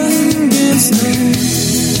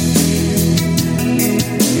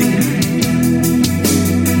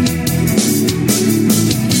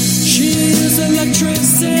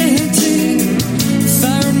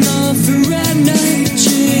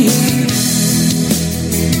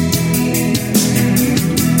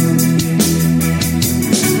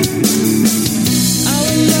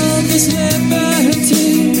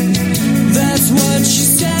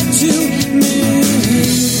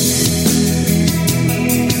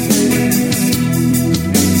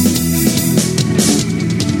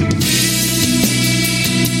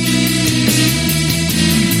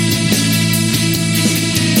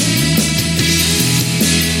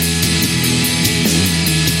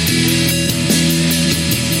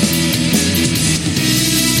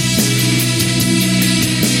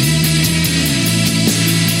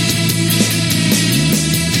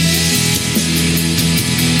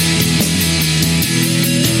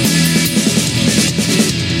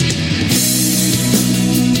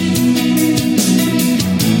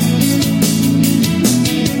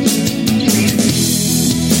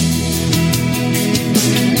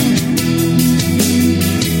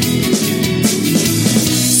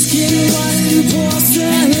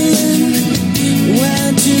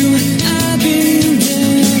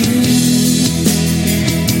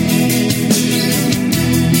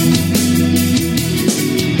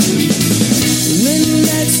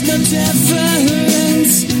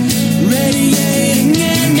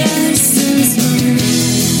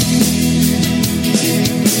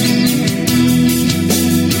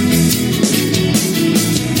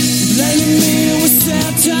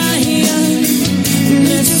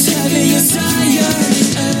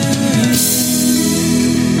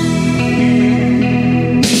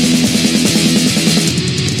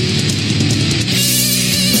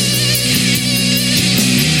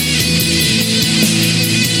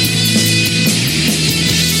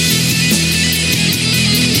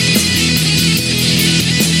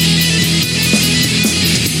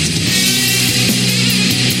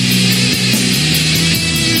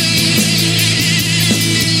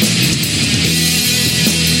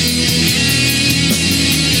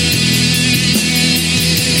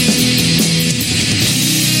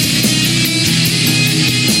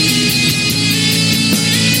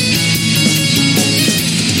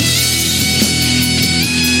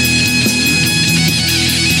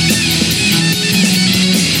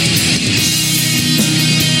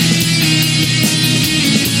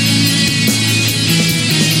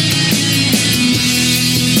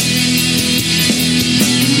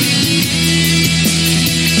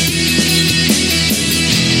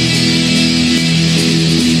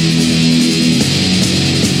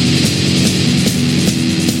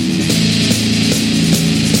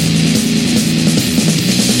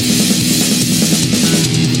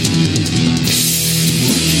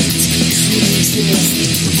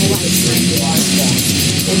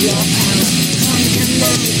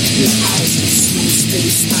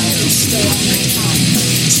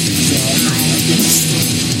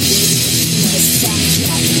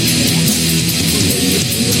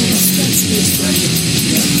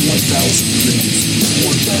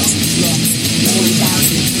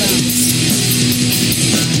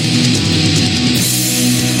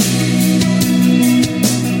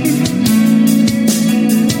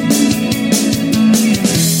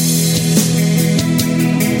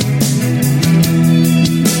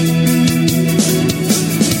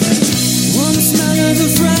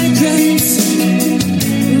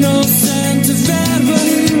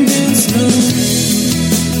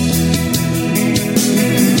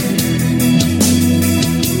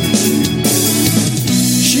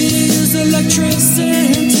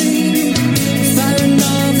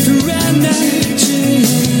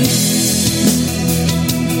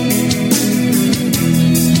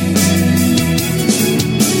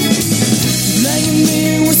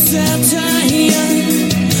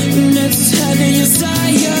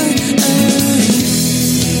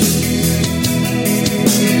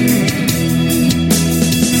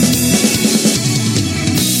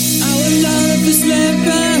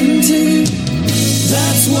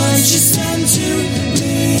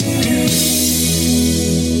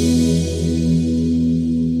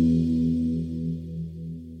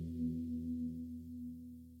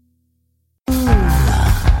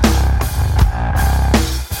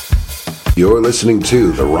You're listening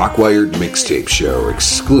to the Rockwired Mixtape Show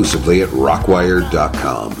exclusively at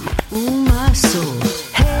Rockwired.com. Ooh, my soul.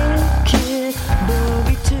 Hey, kid,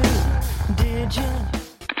 boogie too. Did you?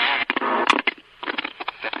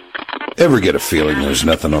 Ever get a feeling there's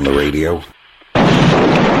nothing on the radio?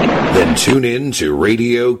 Then tune in to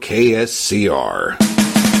Radio KSCR.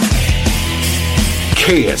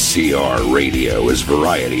 KSCR Radio is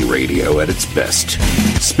variety radio at its best,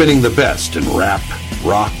 spinning the best in rap,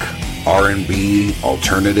 rock, R&B,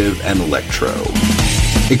 alternative, and electro.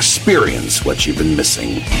 Experience what you've been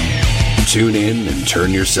missing. Tune in and turn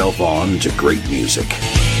yourself on to great music.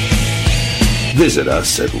 Visit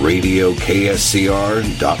us at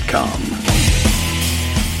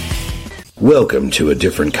RadioKSCR.com. Welcome to a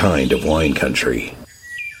different kind of wine country.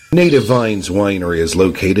 Native Vines Winery is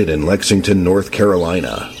located in Lexington, North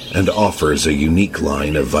Carolina, and offers a unique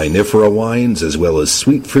line of vinifera wines as well as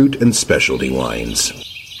sweet fruit and specialty wines.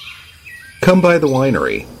 Come by the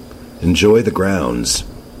winery, enjoy the grounds,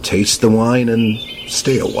 taste the wine, and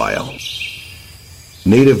stay a while.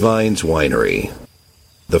 Native Vines Winery,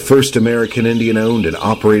 the first American Indian-owned and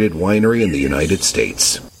operated winery in the United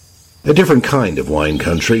States. A different kind of wine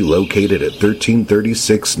country located at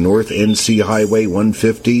 1336 North NC Highway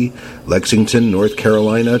 150, Lexington, North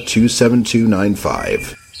Carolina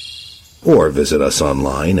 27295. Or visit us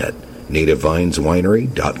online at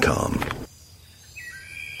nativevineswinery.com.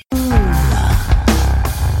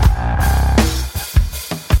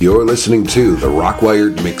 You're listening to the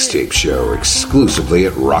Rockwired Mixtape Show exclusively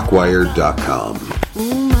at Rockwired.com.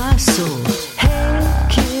 Ooh, my soul. Hey,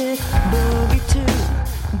 kid, boogie too.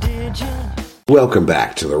 Did you? Welcome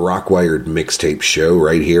back to the Rockwired Mixtape Show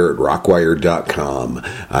right here at Rockwired.com.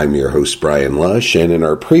 I'm your host, Brian Lush, and in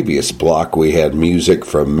our previous block we had music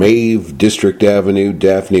from Maeve, District Avenue,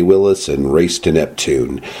 Daphne Willis, and Race to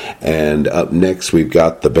Neptune. And up next we've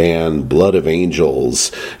got the band Blood of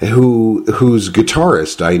Angels, whose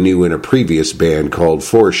guitarist I knew in a previous band called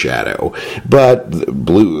Foreshadow. But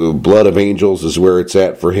Blood of Angels is where it's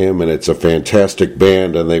at for him, and it's a fantastic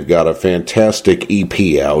band, and they've got a fantastic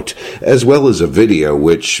EP out, as well as a video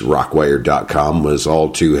which Rockwired.com was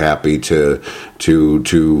all too happy to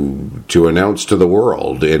announce to the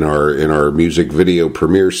world in our music video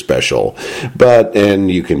premiere special.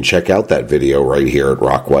 And you can check out that video right here at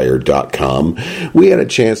Rockwired.com. We had a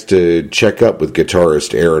chance to check up with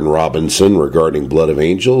guitarist Aaron Robinson regarding Blood of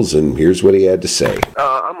Angels, and here's what he had to say.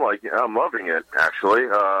 I'm loving it, actually.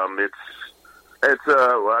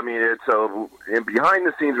 Behind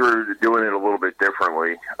the scenes we're doing it a little bit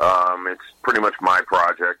differently. It's pretty much my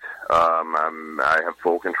project. I have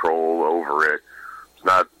full control over it. It's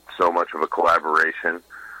not so much of a collaboration.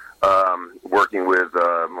 Working with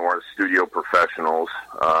more studio professionals.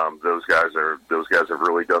 Those guys have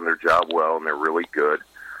really done their job well, and they're really good.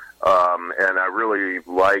 And I really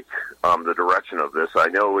like the direction of this. I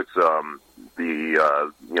know it's the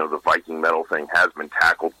Viking metal thing has been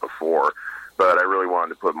tackled before, but I really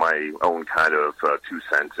wanted to put my own kind of 2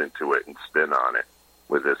 cents into it and spin on it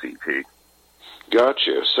with this EP.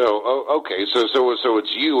 Gotcha. So, okay. So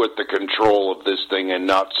it's you at the control of this thing, and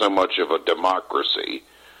not so much of a democracy.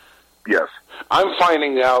 Yes. I'm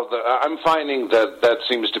finding that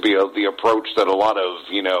seems to be the approach that a lot of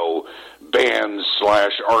bands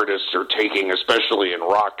 / artists are taking, especially in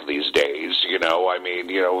rock these days. I mean,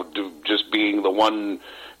 just being the one,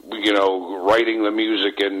 writing the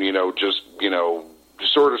music and just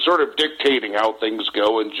sort of dictating how things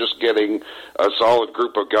go, and just getting a solid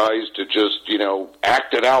group of guys to just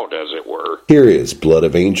act it out, as it were. Here is Blood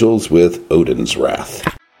of Angels with Odin's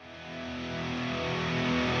Wrath.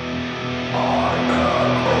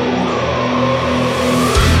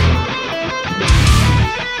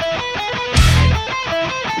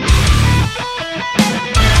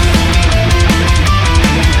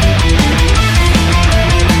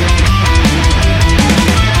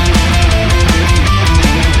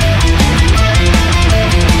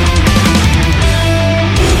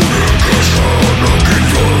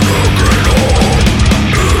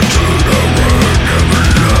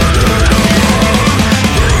 Every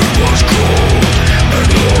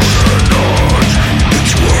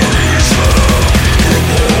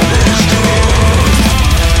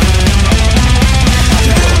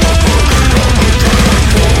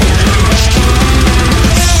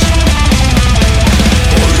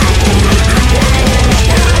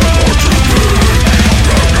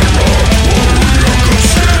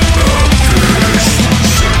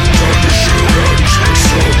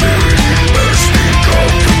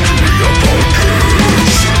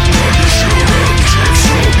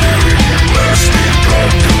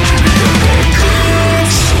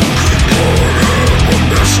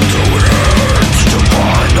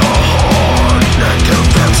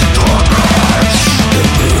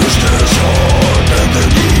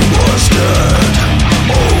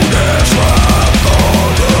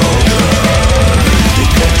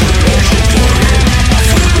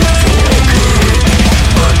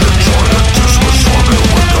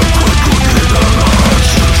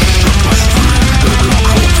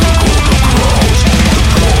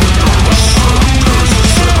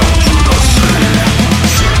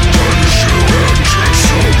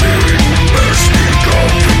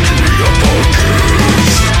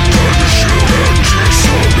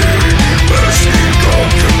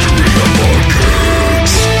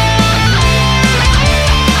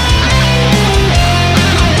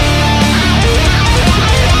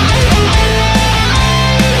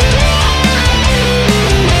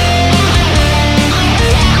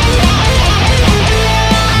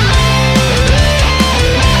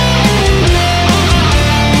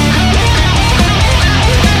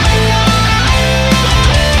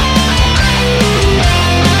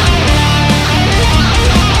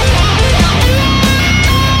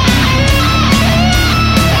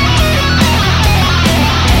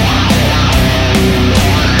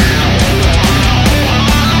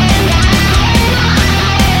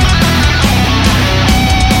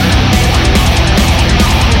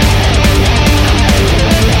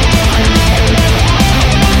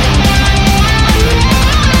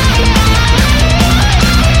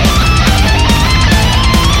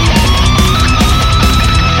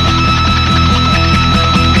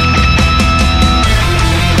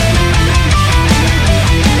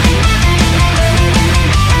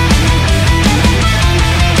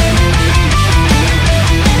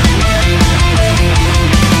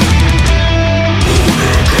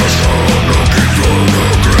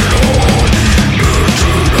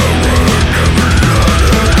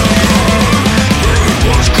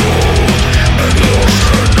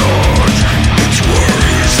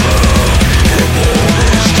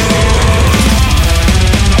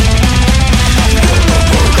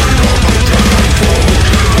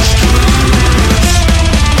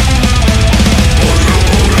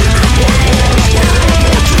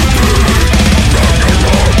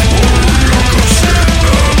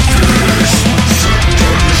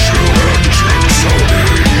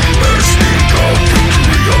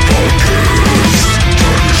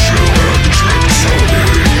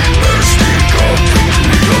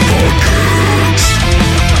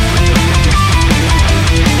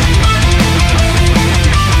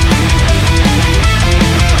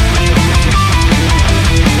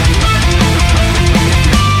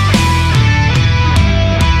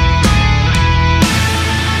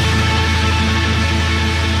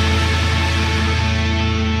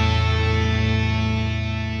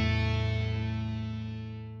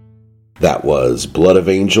that was Blood of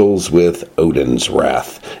Angels with Odin's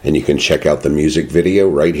Wrath. And you can check out the music video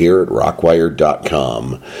right here at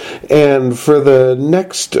rockwired.com. And for the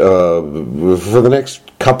next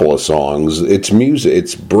couple of songs,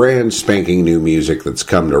 it's brand spanking new music that's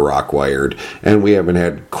come to Rockwired, and we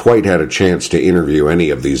haven't quite had a chance to interview any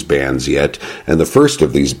of these bands yet. And the first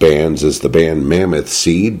of these bands is the band Mammoth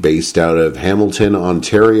Seed, based out of Hamilton,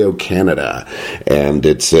 Ontario, Canada. And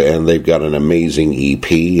they've got an amazing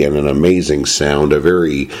EP and an amazing sound, a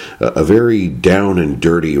very down and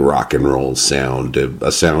dirty rock and roll sound,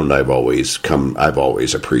 a sound I've always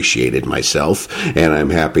appreciated myself, and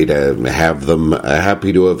I'm happy to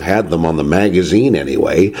have had them on the magazine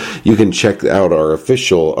anyway. You can check out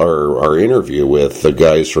our interview with the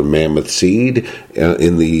guys from Mammoth Seed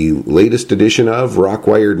in the latest edition of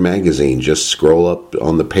Rockwired magazine. Just scroll up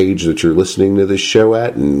on the page that you're listening to this show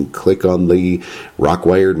at and click on the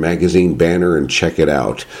Rockwired magazine banner and check it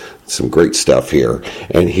out. Some great stuff here.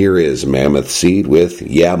 And here is Mammoth Seed with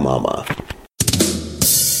Yeah Mama.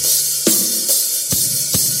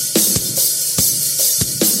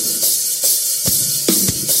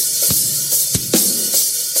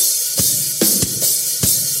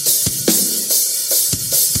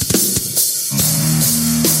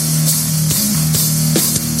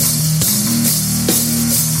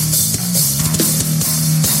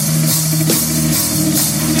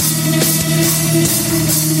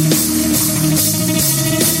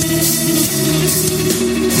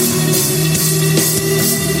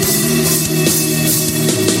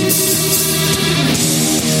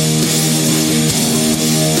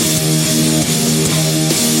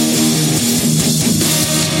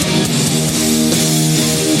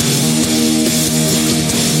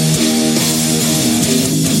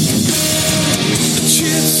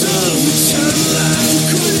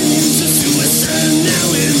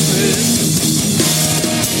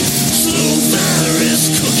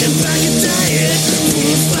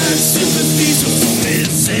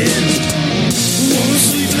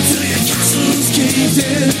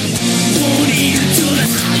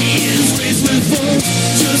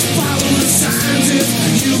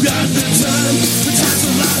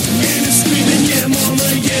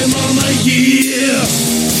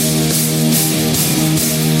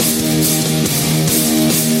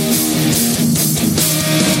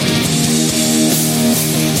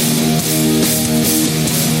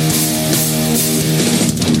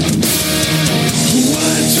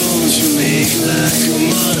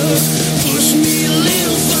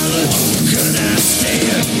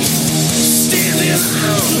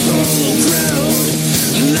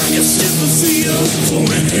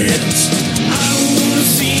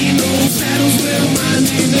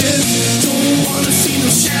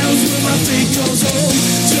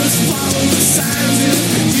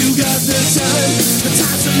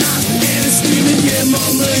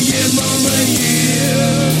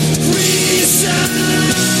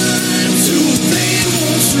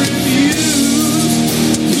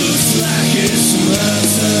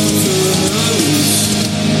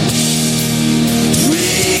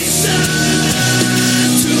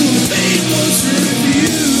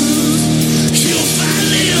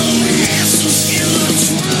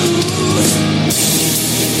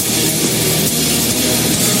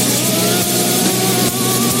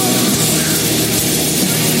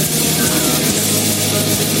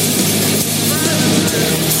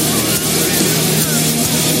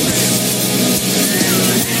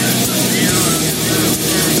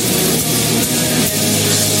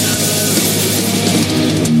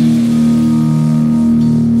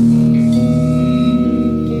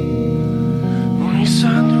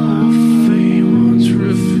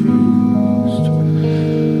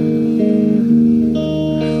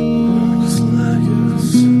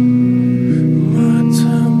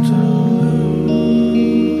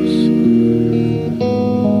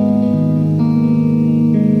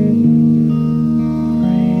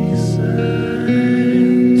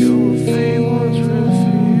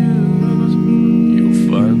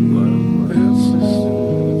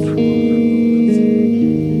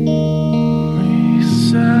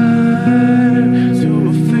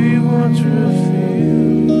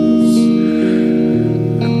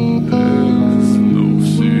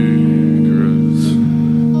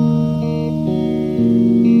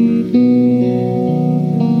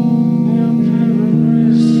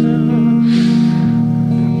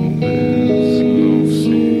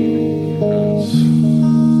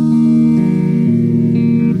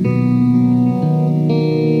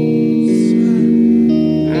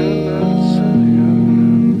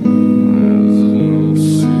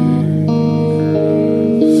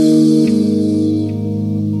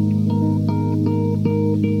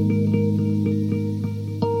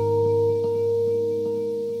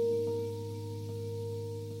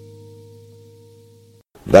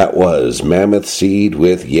 That was Mammoth Seed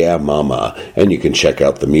with Yeah Mama, and you can check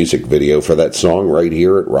out the music video for that song right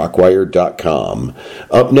here at rockwired.com.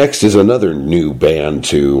 Up next is another new band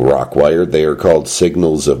to Rockwired. They are called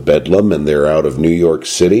Signals of Bedlam, and they're out of New York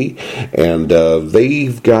City, and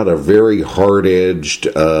they've got a very hard-edged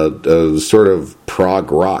sort of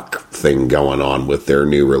prog rock thing going on with their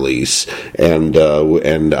new release, and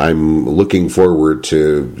I'm looking forward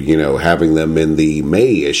to having them in the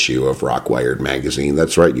May issue of Rockwired magazine.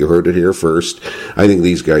 That's right, you heard it here first. I think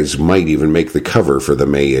these guys might even make the cover for the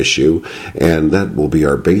May issue, and that will be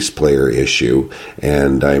our bass player issue,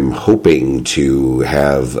 and I'm hoping to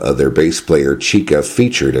have their bass player Chica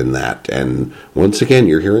featured in that. And once again,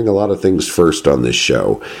 you're hearing a lot of things first on this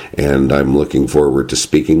show, and I'm looking forward to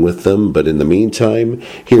speaking with them. But in the meantime,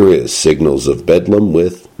 here is Signals of Bedlam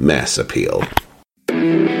with Mass Appeal.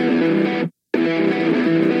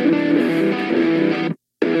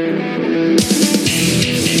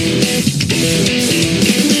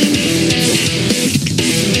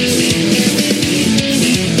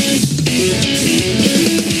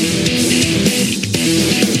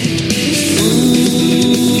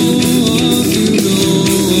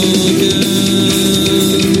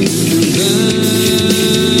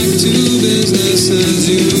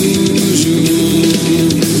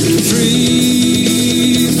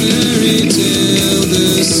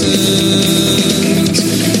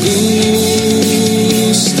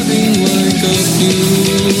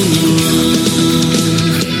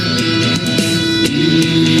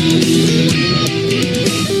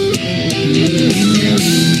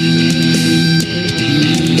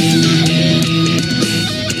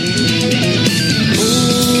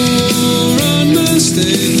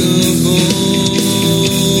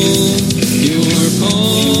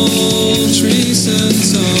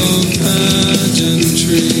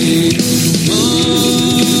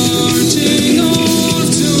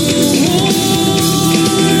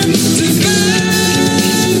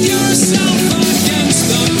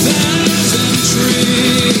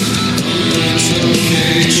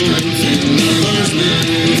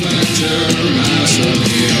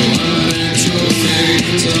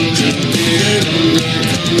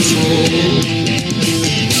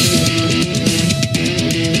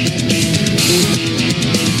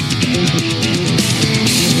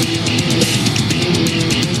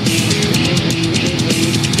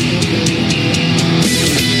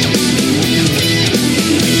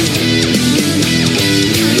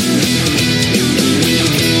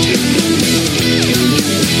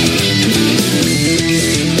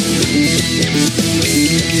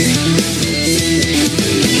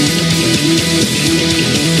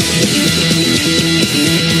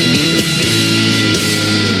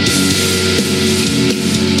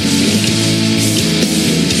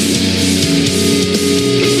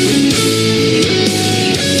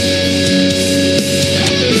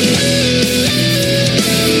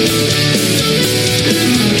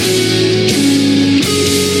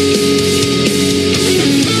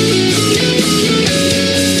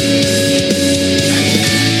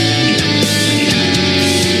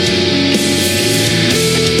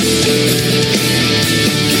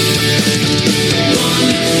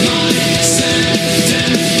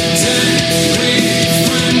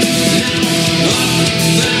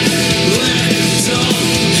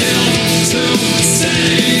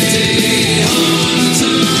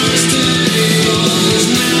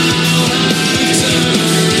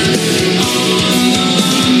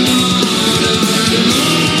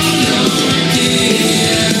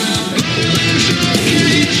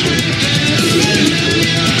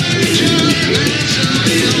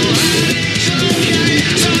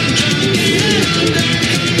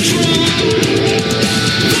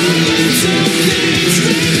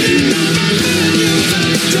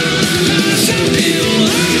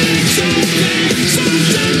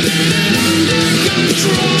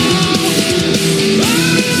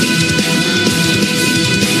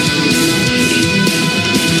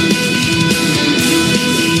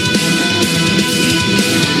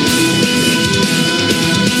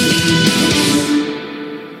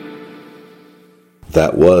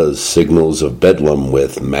 That was Signals of Bedlam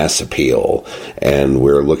with Mass Appeal, and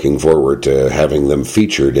we're looking forward to having them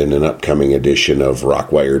featured in an upcoming edition of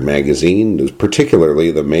Rockwired magazine, particularly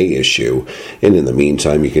the May issue. And in the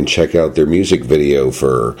meantime, you can check out their music video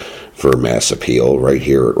for for mass appeal right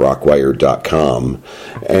here at rockwired.com.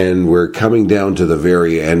 And we're coming down to the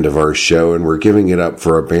very end of our show, and we're giving it up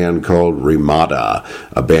for a band called Rimada,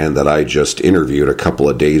 a band that I just interviewed a couple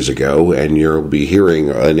of days ago, and you'll be hearing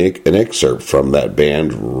an excerpt from that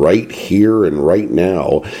band right here and right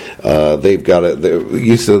now. They've got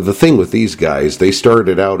the thing with these guys, they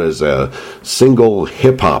started out as a single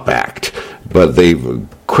hip-hop act, but they've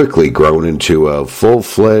quickly grown into a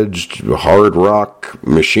full-fledged hard rock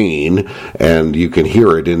machine, and you can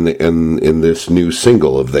hear it in this new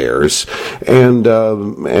single of theirs. And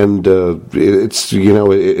it's, you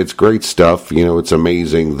know, it's great stuff. You know, it's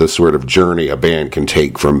amazing the sort of journey a band can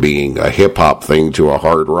take from being a hip hop thing to a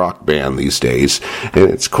hard rock band these days, and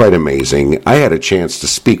it's quite amazing. I had a chance to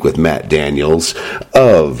speak with Matt Daniels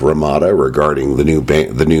of Rimada regarding the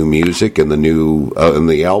new music and the new and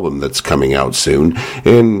the album that's coming out soon.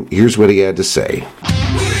 And here's what he had to say.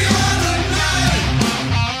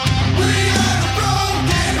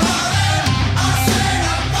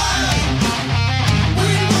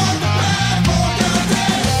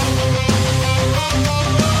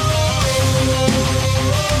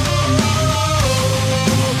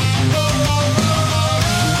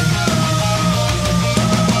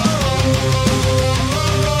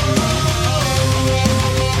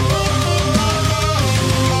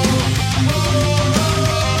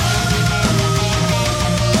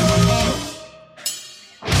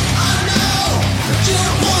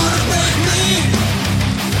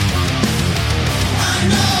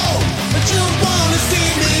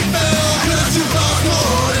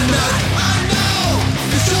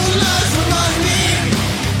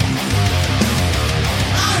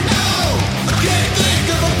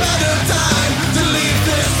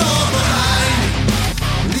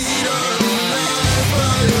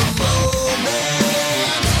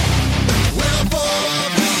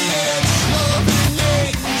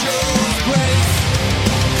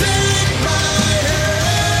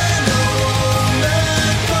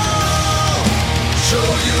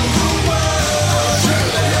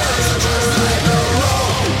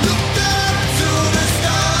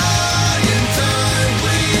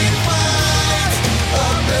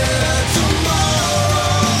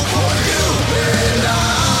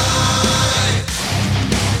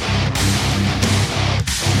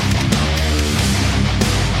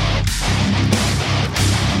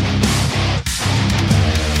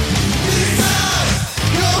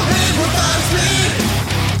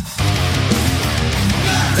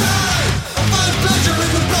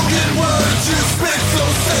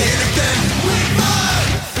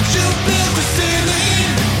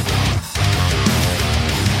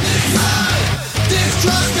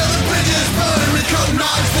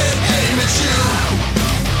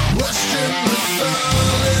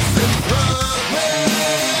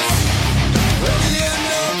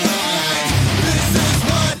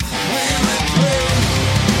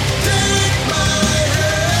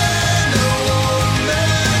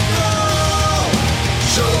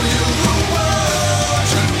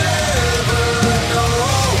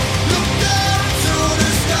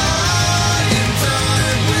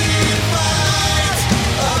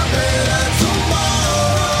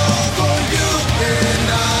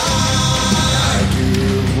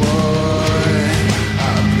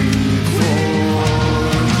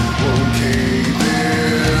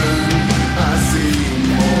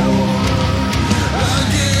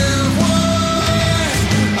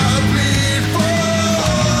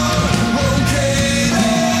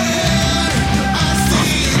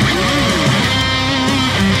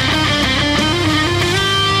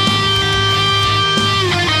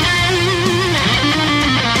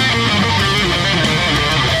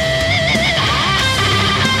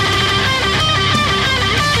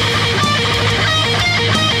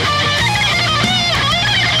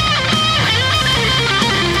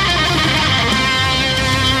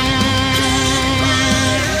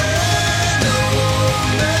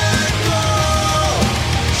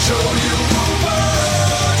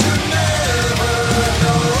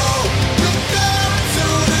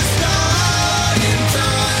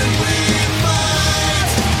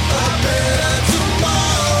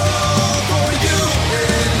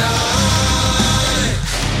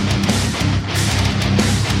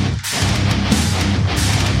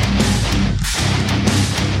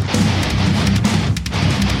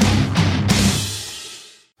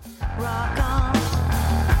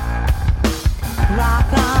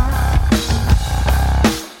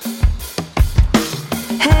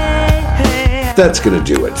 That's going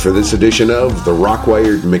to do it for this edition of the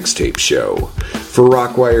Rockwired Mixtape Show. For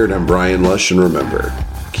Rockwired, I'm Brian Lush, and remember,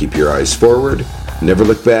 keep your eyes forward, never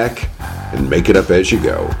look back, and make it up as you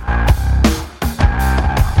go.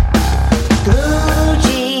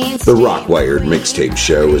 The Rockwired Mixtape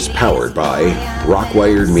Show is powered by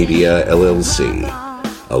Rockwired Media, LLC,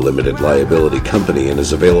 a limited liability company, and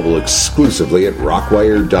is available exclusively at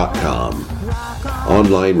rockwired.com.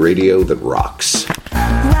 Online radio that rocks.